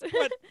 Next.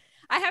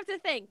 I have to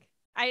think.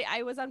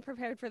 I was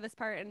unprepared for this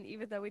part, and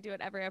even though we do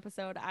it every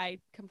episode, I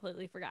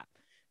completely forgot.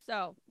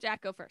 So,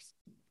 Jack, go first.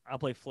 I'll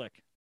play Flick.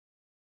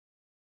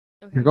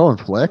 Okay. You're going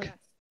Flick?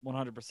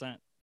 100%.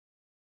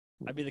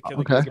 I'd be the kid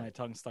that gets my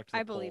tongue stuck to the pole.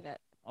 I believe it.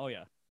 Oh,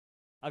 yeah.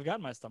 I've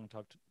gotten my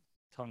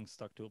tongue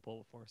stuck to a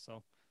pole before,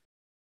 so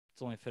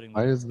it's only fitting.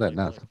 Why does that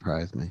not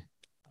surprise me?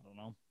 I don't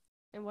know.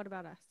 And what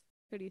about us?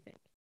 Who do you think?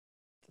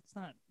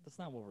 That's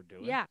not what we're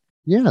doing. Yeah.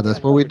 Yeah,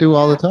 that's what we do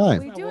all the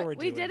time.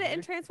 We did it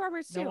in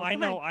Transformers too. No,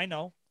 I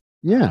know.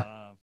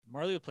 Yeah.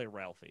 Marley would play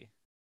Ralphie.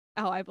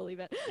 Oh, I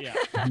believe it. Yeah,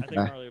 I think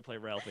Marley would play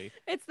Ralphie.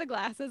 It's the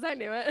glasses. I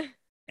knew it.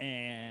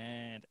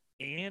 And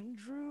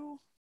Andrew?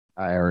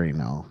 I already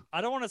know.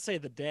 I don't want to say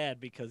the dad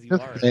because you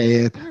Just are. say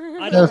it.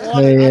 I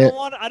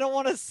don't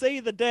want to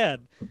say the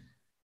dad.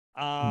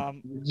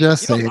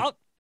 Just say it.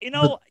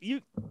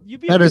 You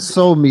be that is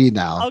so me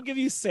now. I'll give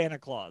you Santa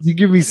Claus. You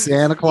give me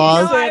Santa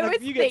Claus? I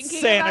was you get thinking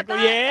Santa about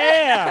Claus.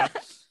 that.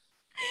 Yeah.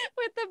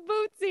 With the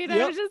boot seat,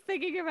 I was just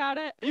thinking about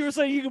it. You were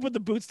saying you could put the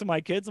boots to my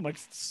kids. I'm like,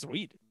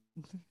 sweet.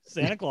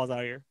 Santa Claus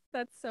out here.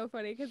 That's so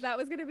funny because that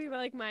was going to be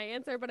like my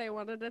answer, but I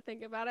wanted to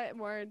think about it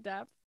more in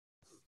depth.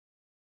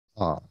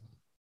 Oh.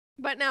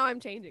 But now I'm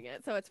changing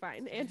it, so it's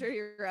fine. Andrew,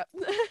 you're up.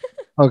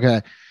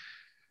 Okay.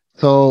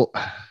 So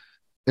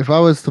if I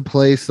was to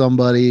play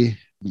somebody,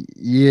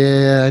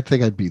 yeah, I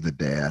think I'd be the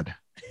dad.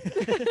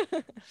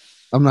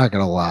 I'm not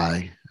going to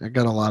lie. I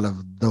got a lot of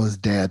those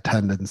dad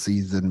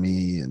tendencies in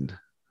me, and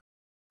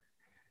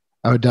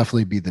I would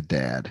definitely be the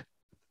dad.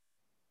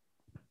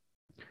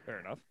 Fair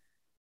enough.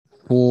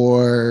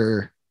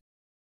 For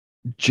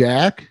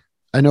Jack,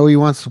 I know he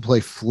wants to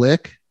play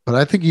Flick, but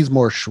I think he's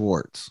more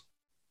Schwartz.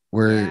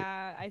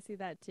 Yeah, I see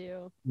that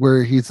too.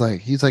 Where he's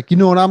like, you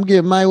know what I'm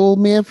getting my old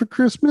man for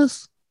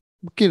Christmas?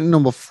 I'm getting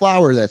him a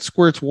flower that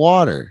squirts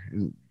water.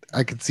 And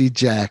I could see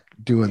Jack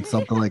doing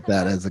something like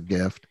that as a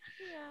gift.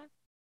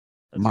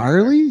 Yeah.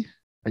 Marley?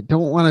 I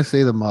don't want to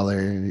say the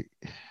mother.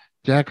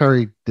 Jack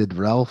already did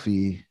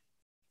Ralphie.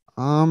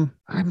 I'm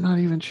not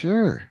even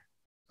sure.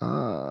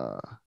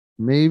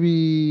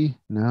 Maybe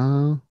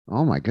no.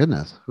 Oh my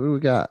goodness. Who do we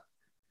got?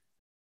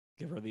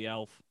 Give her the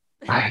elf.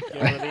 I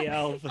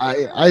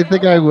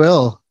think I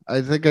will.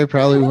 I think I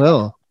probably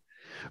will.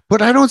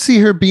 But I don't see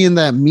her being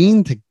that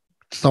mean to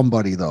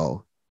somebody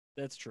though.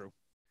 That's true.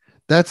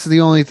 That's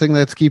the only thing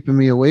that's keeping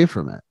me away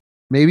from it.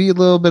 Maybe a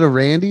little bit of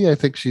Randy. I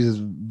think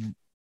she's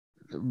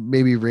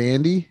maybe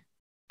Randy.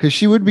 Because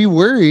she would be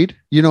worried,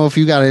 if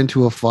you got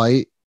into a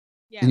fight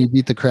and you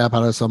beat the crap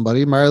out of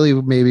somebody. Marley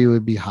maybe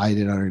would be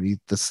hiding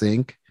underneath the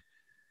sink.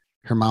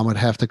 her mom would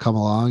have to come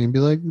along and be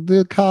like,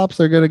 the cops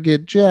are going to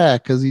get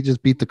Jack because he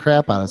just beat the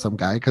crap out of some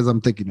guy. Because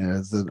I'm thinking it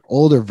is an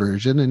older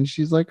version. And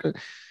she's like,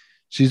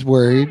 she's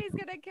worried. He's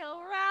going to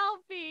kill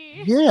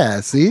Ralphie.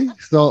 Yeah, see?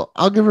 So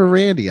I'll give her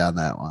Randy on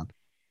that one.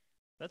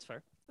 That's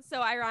fair.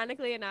 So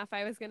ironically enough,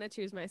 I was going to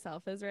choose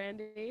myself as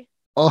Randy.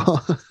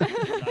 Oh,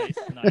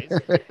 nice.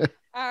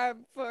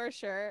 For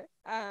sure.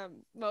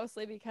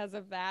 Mostly because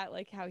of that,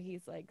 like how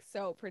he's like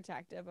so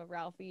protective of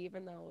Ralphie,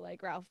 even though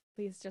like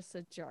Ralphie's just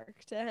a jerk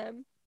to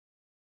him.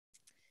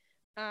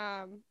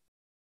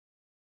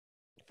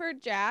 For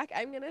Jack,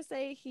 I'm gonna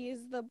say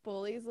he's the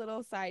bully's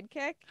little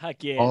sidekick.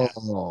 Heck yeah.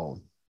 Oh.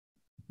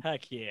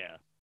 Heck yeah.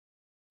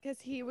 Because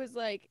he was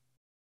like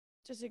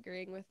just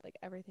agreeing with like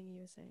everything he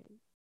was saying.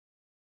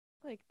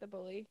 Like the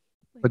bully.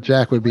 Like, But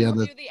Jack would be on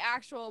do the the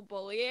actual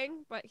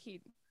bullying, but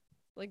he'd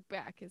like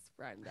back his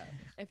friend up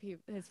if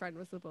his friend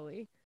was the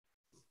bully.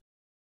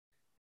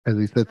 as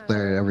he sits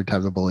there every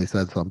time the bully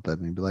said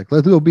something. He'd be like,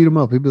 let's go beat him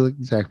up. He'd be like,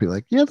 Jack be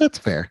like, yeah, that's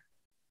fair.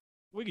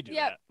 We could do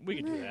that. We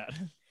could do that.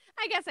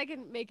 I guess I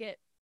can make it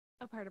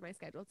a part of my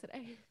schedule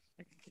today.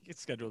 I could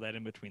schedule that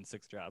in between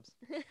 6 jobs.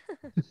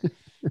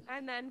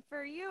 And then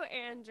for you,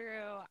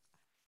 Andrew,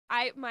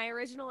 my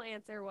original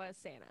answer was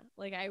Santa.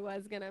 Like I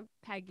was gonna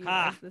peg you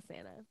as the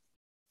Santa.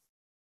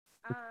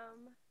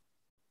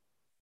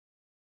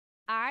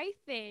 I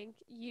think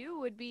you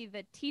would be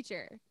the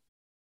teacher.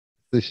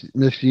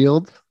 Miss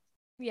Shields?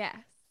 Yes.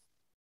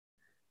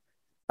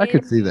 I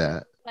could see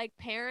that. Like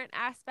parent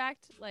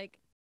aspect, like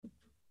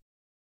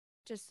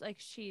just like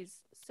she's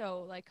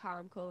so like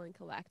calm, cool, and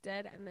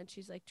collected, and then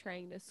she's like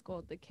trying to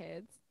scold the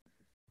kids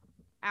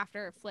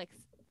after Flick's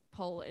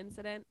pole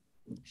incident.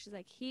 She's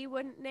like, he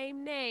wouldn't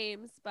name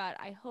names, but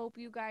I hope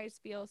you guys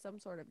feel some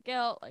sort of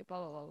guilt, like blah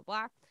blah blah blah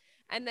blah.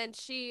 And then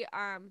she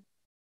on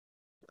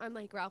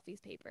like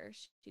Ralphie's paper,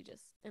 she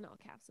just in all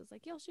caps was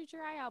like, you'll shoot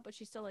your eye out, but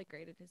she still like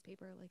graded his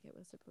paper like it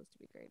was supposed to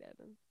be graded.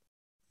 And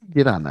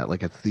Get on that,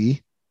 like a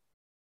C.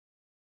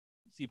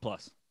 C+.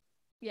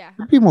 Yeah.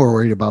 I'd be more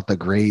worried about the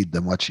grade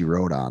than what she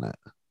wrote on it.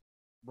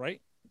 Right?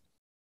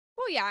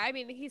 Well, yeah, I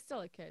mean, he's still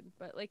a kid,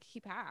 but like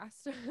he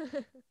passed.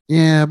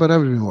 Yeah, but I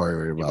would be more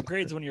worried about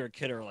grades when you're a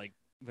kid are like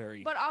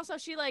very. But also,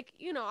 she like,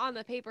 you know, on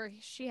the paper,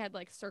 she had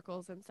like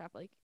circles and stuff.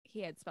 Like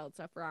he had spelled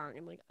stuff wrong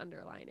and like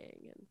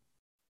underlining and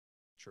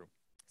True.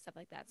 Stuff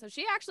like that. So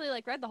she actually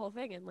like read the whole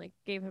thing and like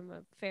gave him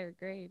a fair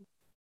grade.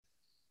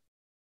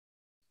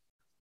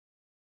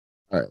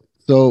 All right.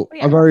 So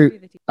yeah,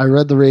 I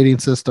read the rating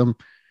system.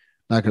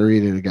 Not going to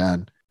read it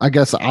again. I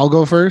guess I'll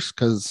go first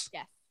because.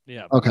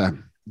 Yeah. Okay.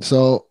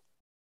 So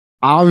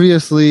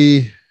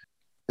obviously,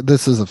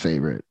 this is a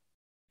favorite.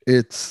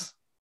 It's,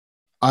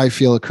 I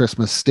feel, a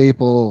Christmas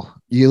staple.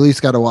 You at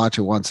least got to watch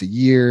it once a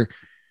year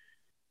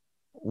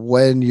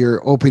when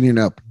you're opening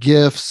up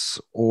gifts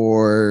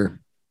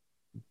or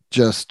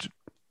just,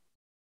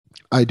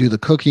 I do the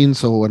cooking.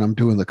 So when I'm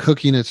doing the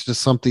cooking, it's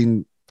just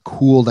something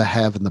cool to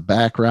have in the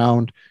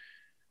background.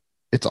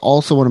 It's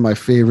also one of my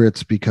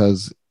favorites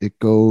because it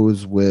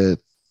goes with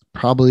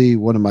probably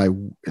one of my,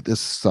 this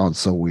sounds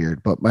so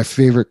weird, but my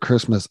favorite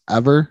Christmas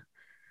ever,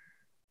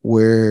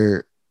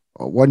 where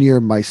one year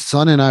my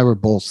son and I were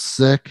both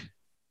sick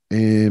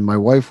and my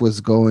wife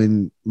was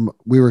going,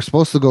 we were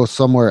supposed to go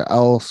somewhere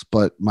else,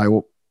 but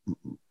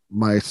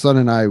my son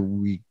and I,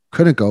 we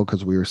couldn't go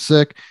because we were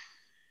sick.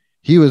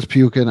 He was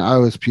puking, I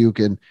was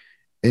puking,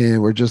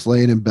 and we're just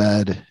laying in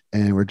bed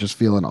and we're just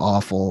feeling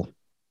awful.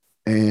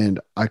 And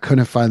I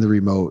couldn't find the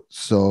remote.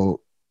 So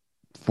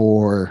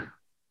for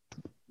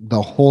the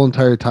whole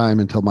entire time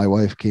until my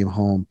wife came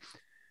home,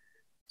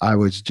 I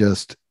was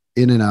just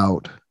in and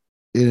out,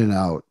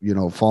 you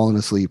know, falling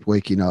asleep,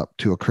 waking up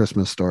to A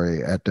Christmas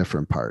Story at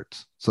different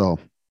parts. So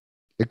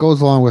it goes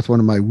along with one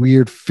of my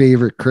weird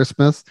favorite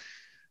Christmas.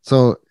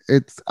 So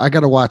I got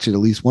to watch it at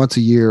least once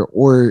a year,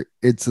 or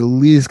it's at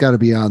least got to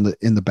be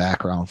in the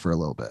background for a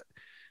little bit,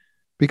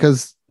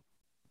 because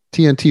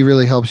TNT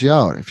really helps you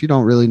out. If you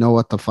don't really know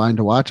what to find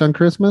to watch on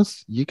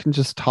Christmas, you can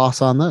just toss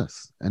on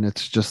this and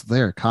it's just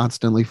there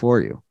constantly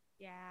for you.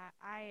 Yeah,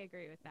 I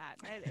agree with that.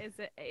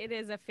 It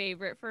is a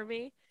favorite for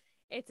me.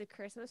 It's a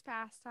Christmas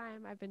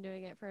pastime. I've been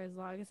doing it for as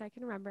long as I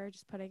can remember,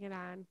 just putting it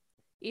on.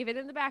 Even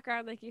in the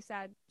background, like you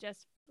said,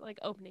 just like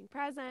opening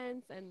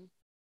presents. And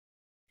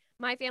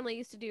my family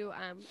used to do,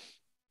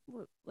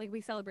 like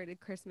we celebrated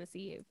Christmas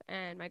Eve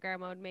and my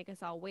grandma would make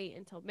us all wait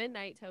until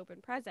midnight to open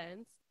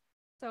presents.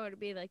 So it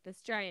would be like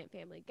this giant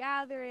family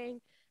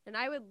gathering. And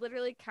I would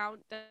literally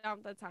count down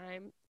the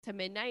time to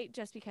midnight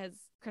just because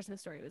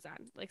Christmas Story was on,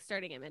 like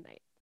starting at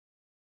midnight.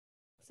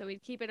 So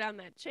we'd keep it on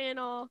that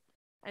channel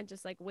and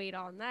just like wait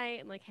all night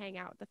and like hang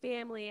out with the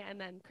family. And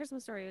then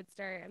Christmas Story would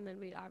start. And then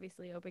we'd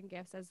obviously open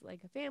gifts as like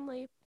a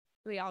family.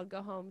 We all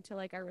go home to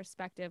like our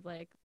respective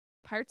like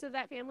parts of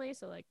that family.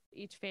 So like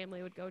each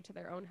family would go to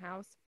their own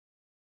house.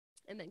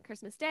 And then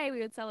Christmas Day,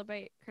 we would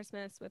celebrate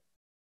Christmas with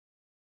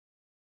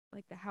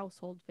like the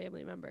household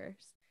family members,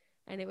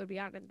 and it would be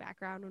on in the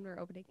background when we're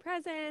opening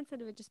presents, and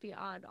it would just be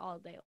on all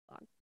day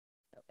long.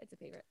 So it's a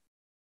favorite.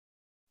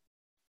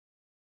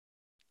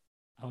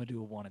 I'm gonna do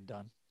a one and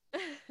done.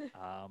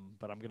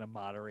 But I'm gonna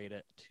moderate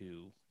it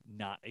to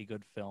not a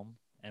good film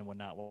and would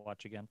not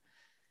watch again.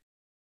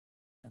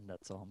 And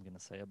that's all I'm gonna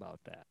say about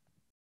that.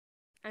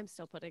 I'm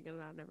still putting it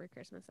on every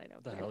Christmas. I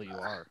don't The care. hell you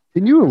are.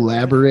 Can you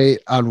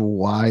elaborate on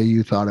why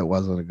you thought it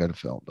wasn't a good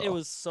film? Though? It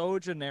was so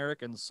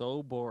generic and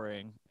so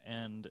boring,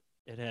 and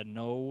it had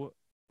no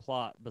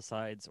plot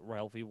besides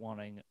Ralphie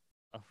wanting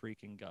a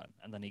freaking gun,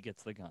 and then he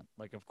gets the gun.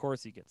 Like, of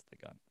course he gets the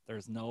gun.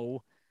 There's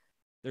no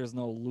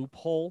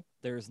loophole.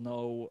 There's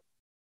no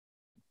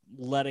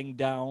letting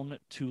down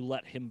to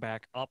let him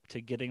back up to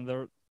getting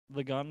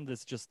the gun.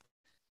 It's just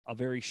a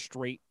very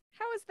straight.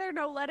 How is there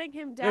no letting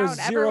him down?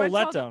 There's zero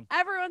letdown.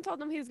 Everyone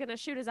told him he was going to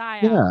shoot his eye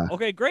Yeah. out.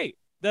 Okay, great.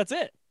 That's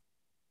it.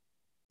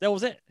 That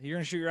was it. You're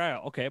going to shoot your eye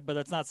out. Okay, but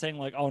that's not saying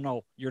like, oh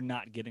no, you're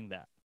not getting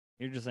that.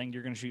 You're just saying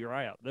you're going to shoot your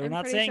eye out. They're I'm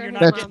not pretty saying sure you're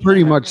his not That's getting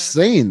pretty that. much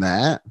saying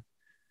that.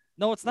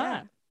 No, it's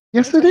not.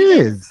 Yes, it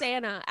Even is.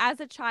 Santa, as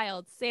a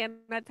child,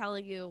 Santa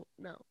telling you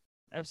no.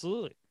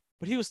 Absolutely.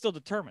 But he was still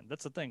determined.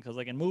 That's the thing. Because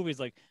like in movies,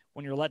 like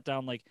when you're let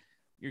down, like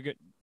you're good.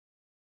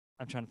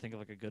 I'm trying to think of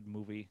like a good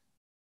movie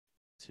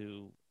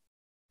to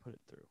put it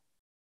through.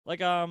 Like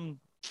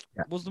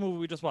what was the movie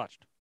we just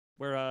watched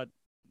where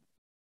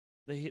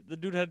the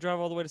dude had to drive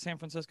all the way to San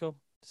Francisco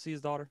to see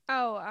his daughter?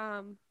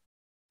 Oh,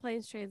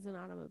 Planes, Trains, and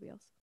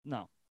Automobiles.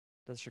 No,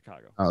 that's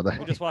Chicago. Oh,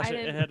 We just watched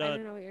it. It had I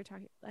didn't know what you're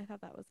talking. I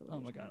thought that was the one.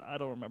 oh my god, I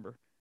don't remember.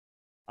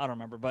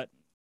 But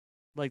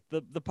like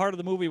the part of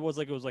the movie was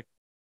like it was like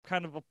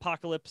kind of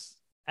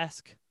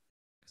apocalypse-esque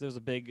because there was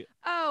a big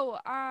Oh,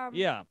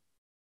 yeah.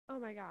 Oh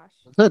my gosh.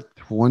 Was that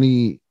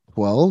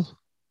 2012?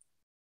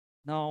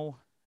 No,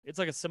 it's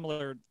like a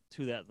similar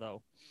to that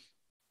though.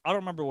 I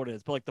don't remember what it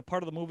is, but like the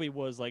part of the movie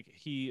was like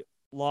he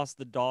lost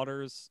the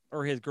daughter's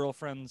or his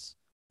girlfriend's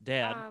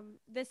dad.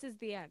 This is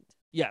the end.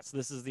 Yes,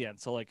 this is the end.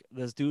 So like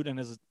this dude and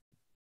his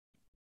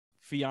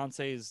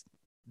fiance's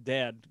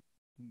dad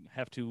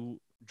have to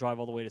drive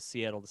all the way to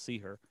Seattle to see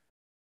her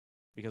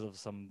because of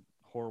some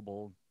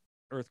horrible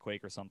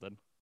earthquake or something.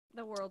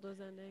 The world was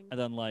ending. And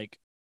then like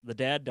the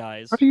dad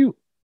dies. How do you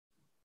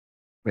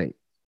wait?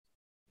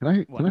 Can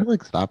I What?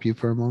 like stop you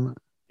for a moment?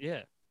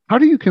 Yeah. How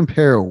do you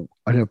compare an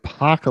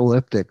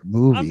apocalyptic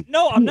movie?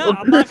 I'm not.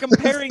 I'm not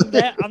comparing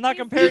that. I'm not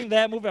comparing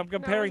that movie. I'm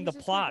comparing he's the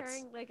just plots.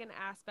 comparing, like an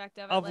aspect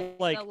of Of, it,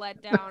 like- the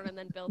letdown and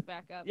then build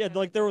back up. Yeah,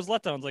 like there was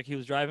letdowns. Like he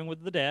was driving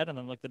with the dad, and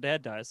then like the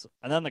dad dies,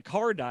 and then the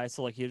car dies,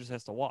 so like he just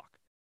has to walk.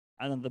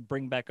 And then the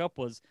bring back up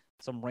was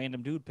some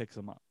random dude picks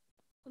him up,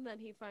 And then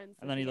he finds.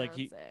 and then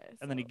he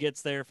and then he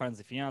gets there, finds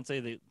the fiance.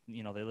 They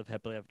they live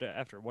happily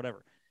after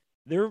whatever.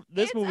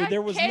 This movie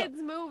there was kids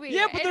movie.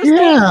 Yeah, but It's there's a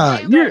Yeah,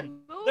 damn you're- movie,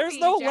 there's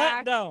no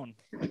Jack. letdown.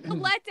 The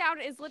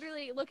letdown is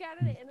literally look at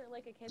it in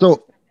like a kid's So-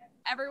 perspective.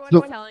 Everyone's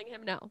so- telling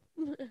him no.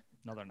 No,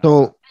 they're not.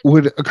 So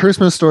would A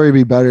Christmas Story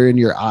be better in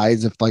your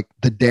eyes if like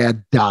the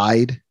dad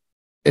died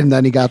and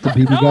then he got the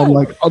BB gun?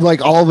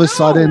 Like all of a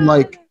sudden,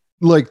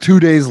 like 2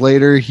 days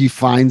later, he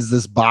finds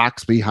this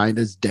box behind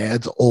his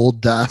dad's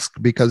old desk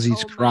because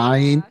he's Oh my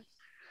crying. gosh.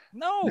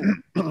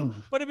 No,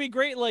 but it'd be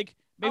great, like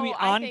maybe Oh,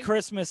 I on think-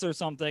 Christmas or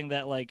something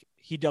that like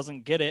he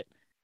doesn't get it,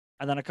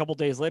 and then a couple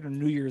days later,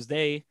 New Year's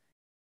Day,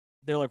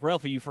 they're like,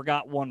 Ralphie, you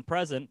forgot one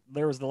present.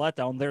 There was the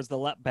letdown. There's the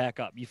let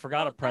back up. You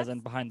forgot a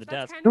present behind the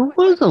desk. Kind There of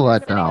was a they're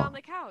sitting letdown. on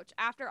the couch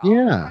after all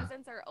Yeah. the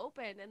presents are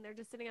open and they're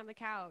just sitting on the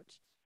couch,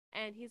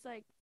 and he's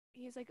like,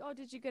 oh,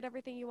 did you get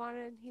everything you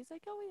wanted? And he's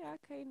like, oh yeah,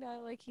 kinda.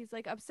 Like he's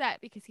like upset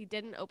because he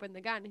didn't open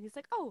the gun, and he's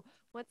like, oh,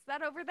 what's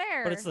that over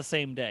there? But it's the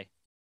same day.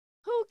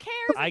 Who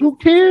cares? Who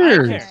if it's the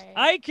same cares? day?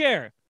 I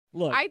care.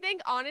 Look, I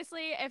think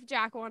honestly, if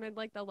Jack wanted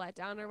like the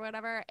letdown or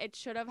whatever, it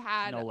should have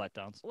had no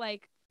letdowns.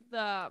 like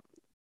the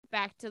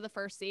back to the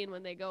first scene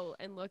when they go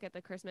and look at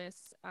the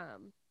Christmas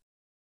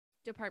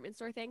department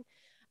store thing.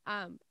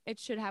 It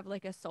should have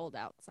like a sold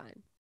out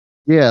sign.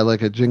 Yeah,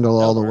 like a jingle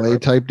all the way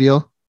type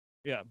deal.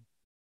 Yeah.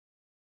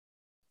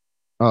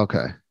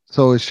 Okay.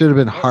 So it should have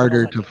been Or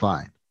harder letdown. to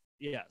find.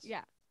 Yes.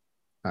 Yeah.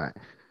 All right.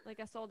 Like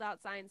a sold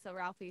out sign, so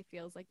Ralphie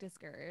feels like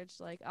discouraged,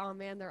 like, oh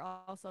man, they're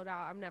all sold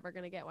out. I'm never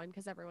gonna get one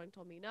because everyone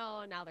told me no,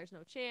 and now there's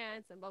no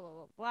chance, and blah blah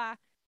blah blah.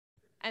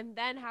 And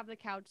then have the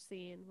couch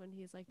scene when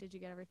he's like, "Did you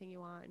get everything you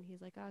want?" And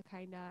he's like, "Oh,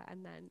 kinda."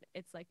 And then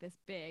it's like this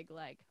big,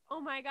 like,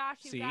 "Oh my gosh,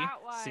 you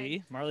got one!"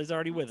 See, Marley's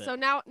already with it. So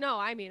now, no,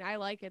 I mean, I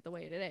like it the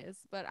way it is,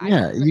 but I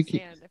Yeah, can you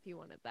can- understand if you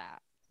wanted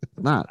that. It's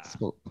not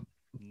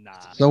Nah.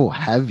 so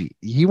heavy.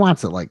 He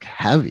wants it like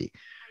heavy.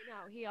 I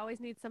know he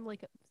always needs some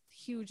like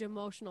huge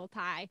emotional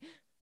tie.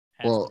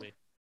 Has Well, to be.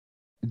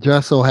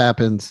 just so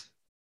happens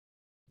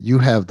you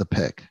have the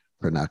pick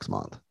for next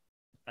month.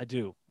 I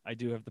do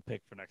have the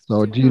pick for next. So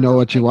month. do you know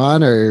what you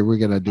want, or are we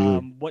gonna do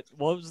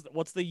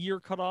What's the year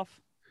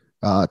cutoff?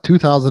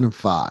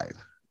 2005?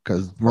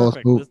 Because most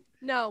Perfect. movies.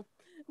 No.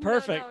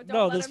 Perfect. don't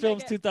No, let this him make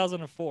film's it.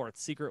 2004.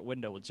 It's Secret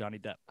Window with Johnny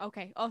Depp.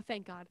 Okay. Oh,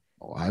 thank God.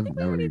 Oh, I I've think we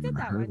never already even did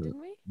that heard one, of it. didn't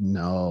we?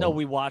 No. No,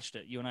 we watched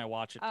it. You and I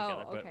watched it Oh,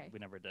 together, okay. but we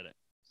never did it.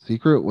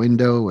 Secret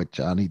Window with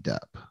Johnny Depp.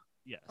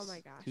 Yes. Oh my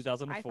gosh.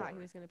 2004. I thought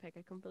he was gonna pick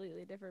a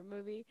completely different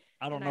movie.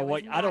 I don't and know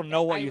what was I don't not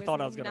know go- what you thought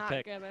I was not gonna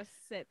pick. Gonna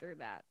sit through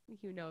that.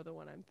 You know the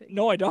one I'm thinking.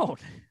 No, I don't.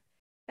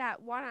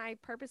 That one I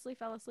purposely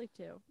fell asleep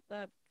to.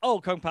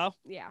 Kung Pao.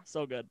 Yeah.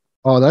 So good.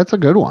 Oh, that's a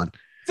good one.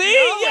 See,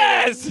 No,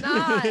 yes. it's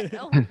not.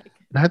 Oh my God.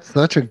 That's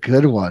such a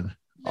good one.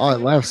 Oh, I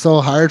laughed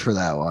so hard for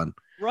that one.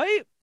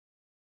 Right?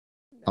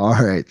 All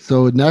right.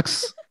 So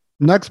next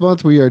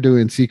month we are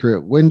doing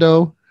Secret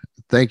Window.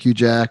 Thank you,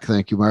 Jack.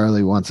 Thank you,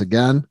 Marley, once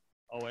again.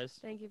 Always.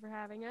 Thank you for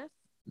having us.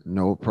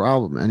 No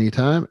problem.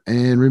 Anytime.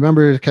 And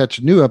remember to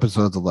catch new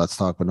episodes of Let's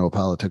Talk But No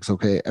Politics,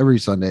 okay, every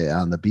Sunday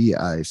on the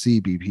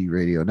BICBP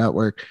Radio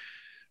Network.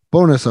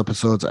 Bonus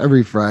episodes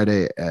every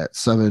Friday at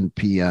 7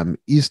 p.m.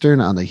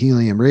 Eastern on the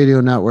Helium Radio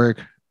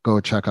Network.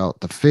 Go check out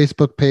the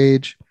Facebook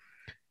page.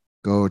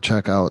 Go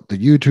check out the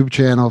YouTube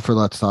channel for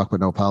Let's Talk But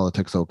No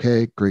Politics,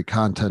 okay? Great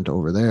content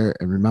over there.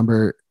 And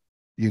remember,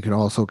 you can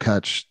also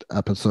catch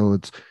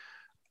episodes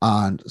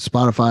on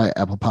Spotify,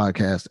 Apple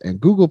Podcast, and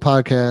Google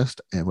Podcast.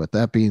 And with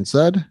that being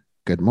said,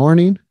 good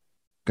morning,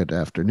 good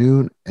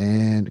afternoon,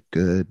 and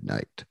good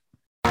night.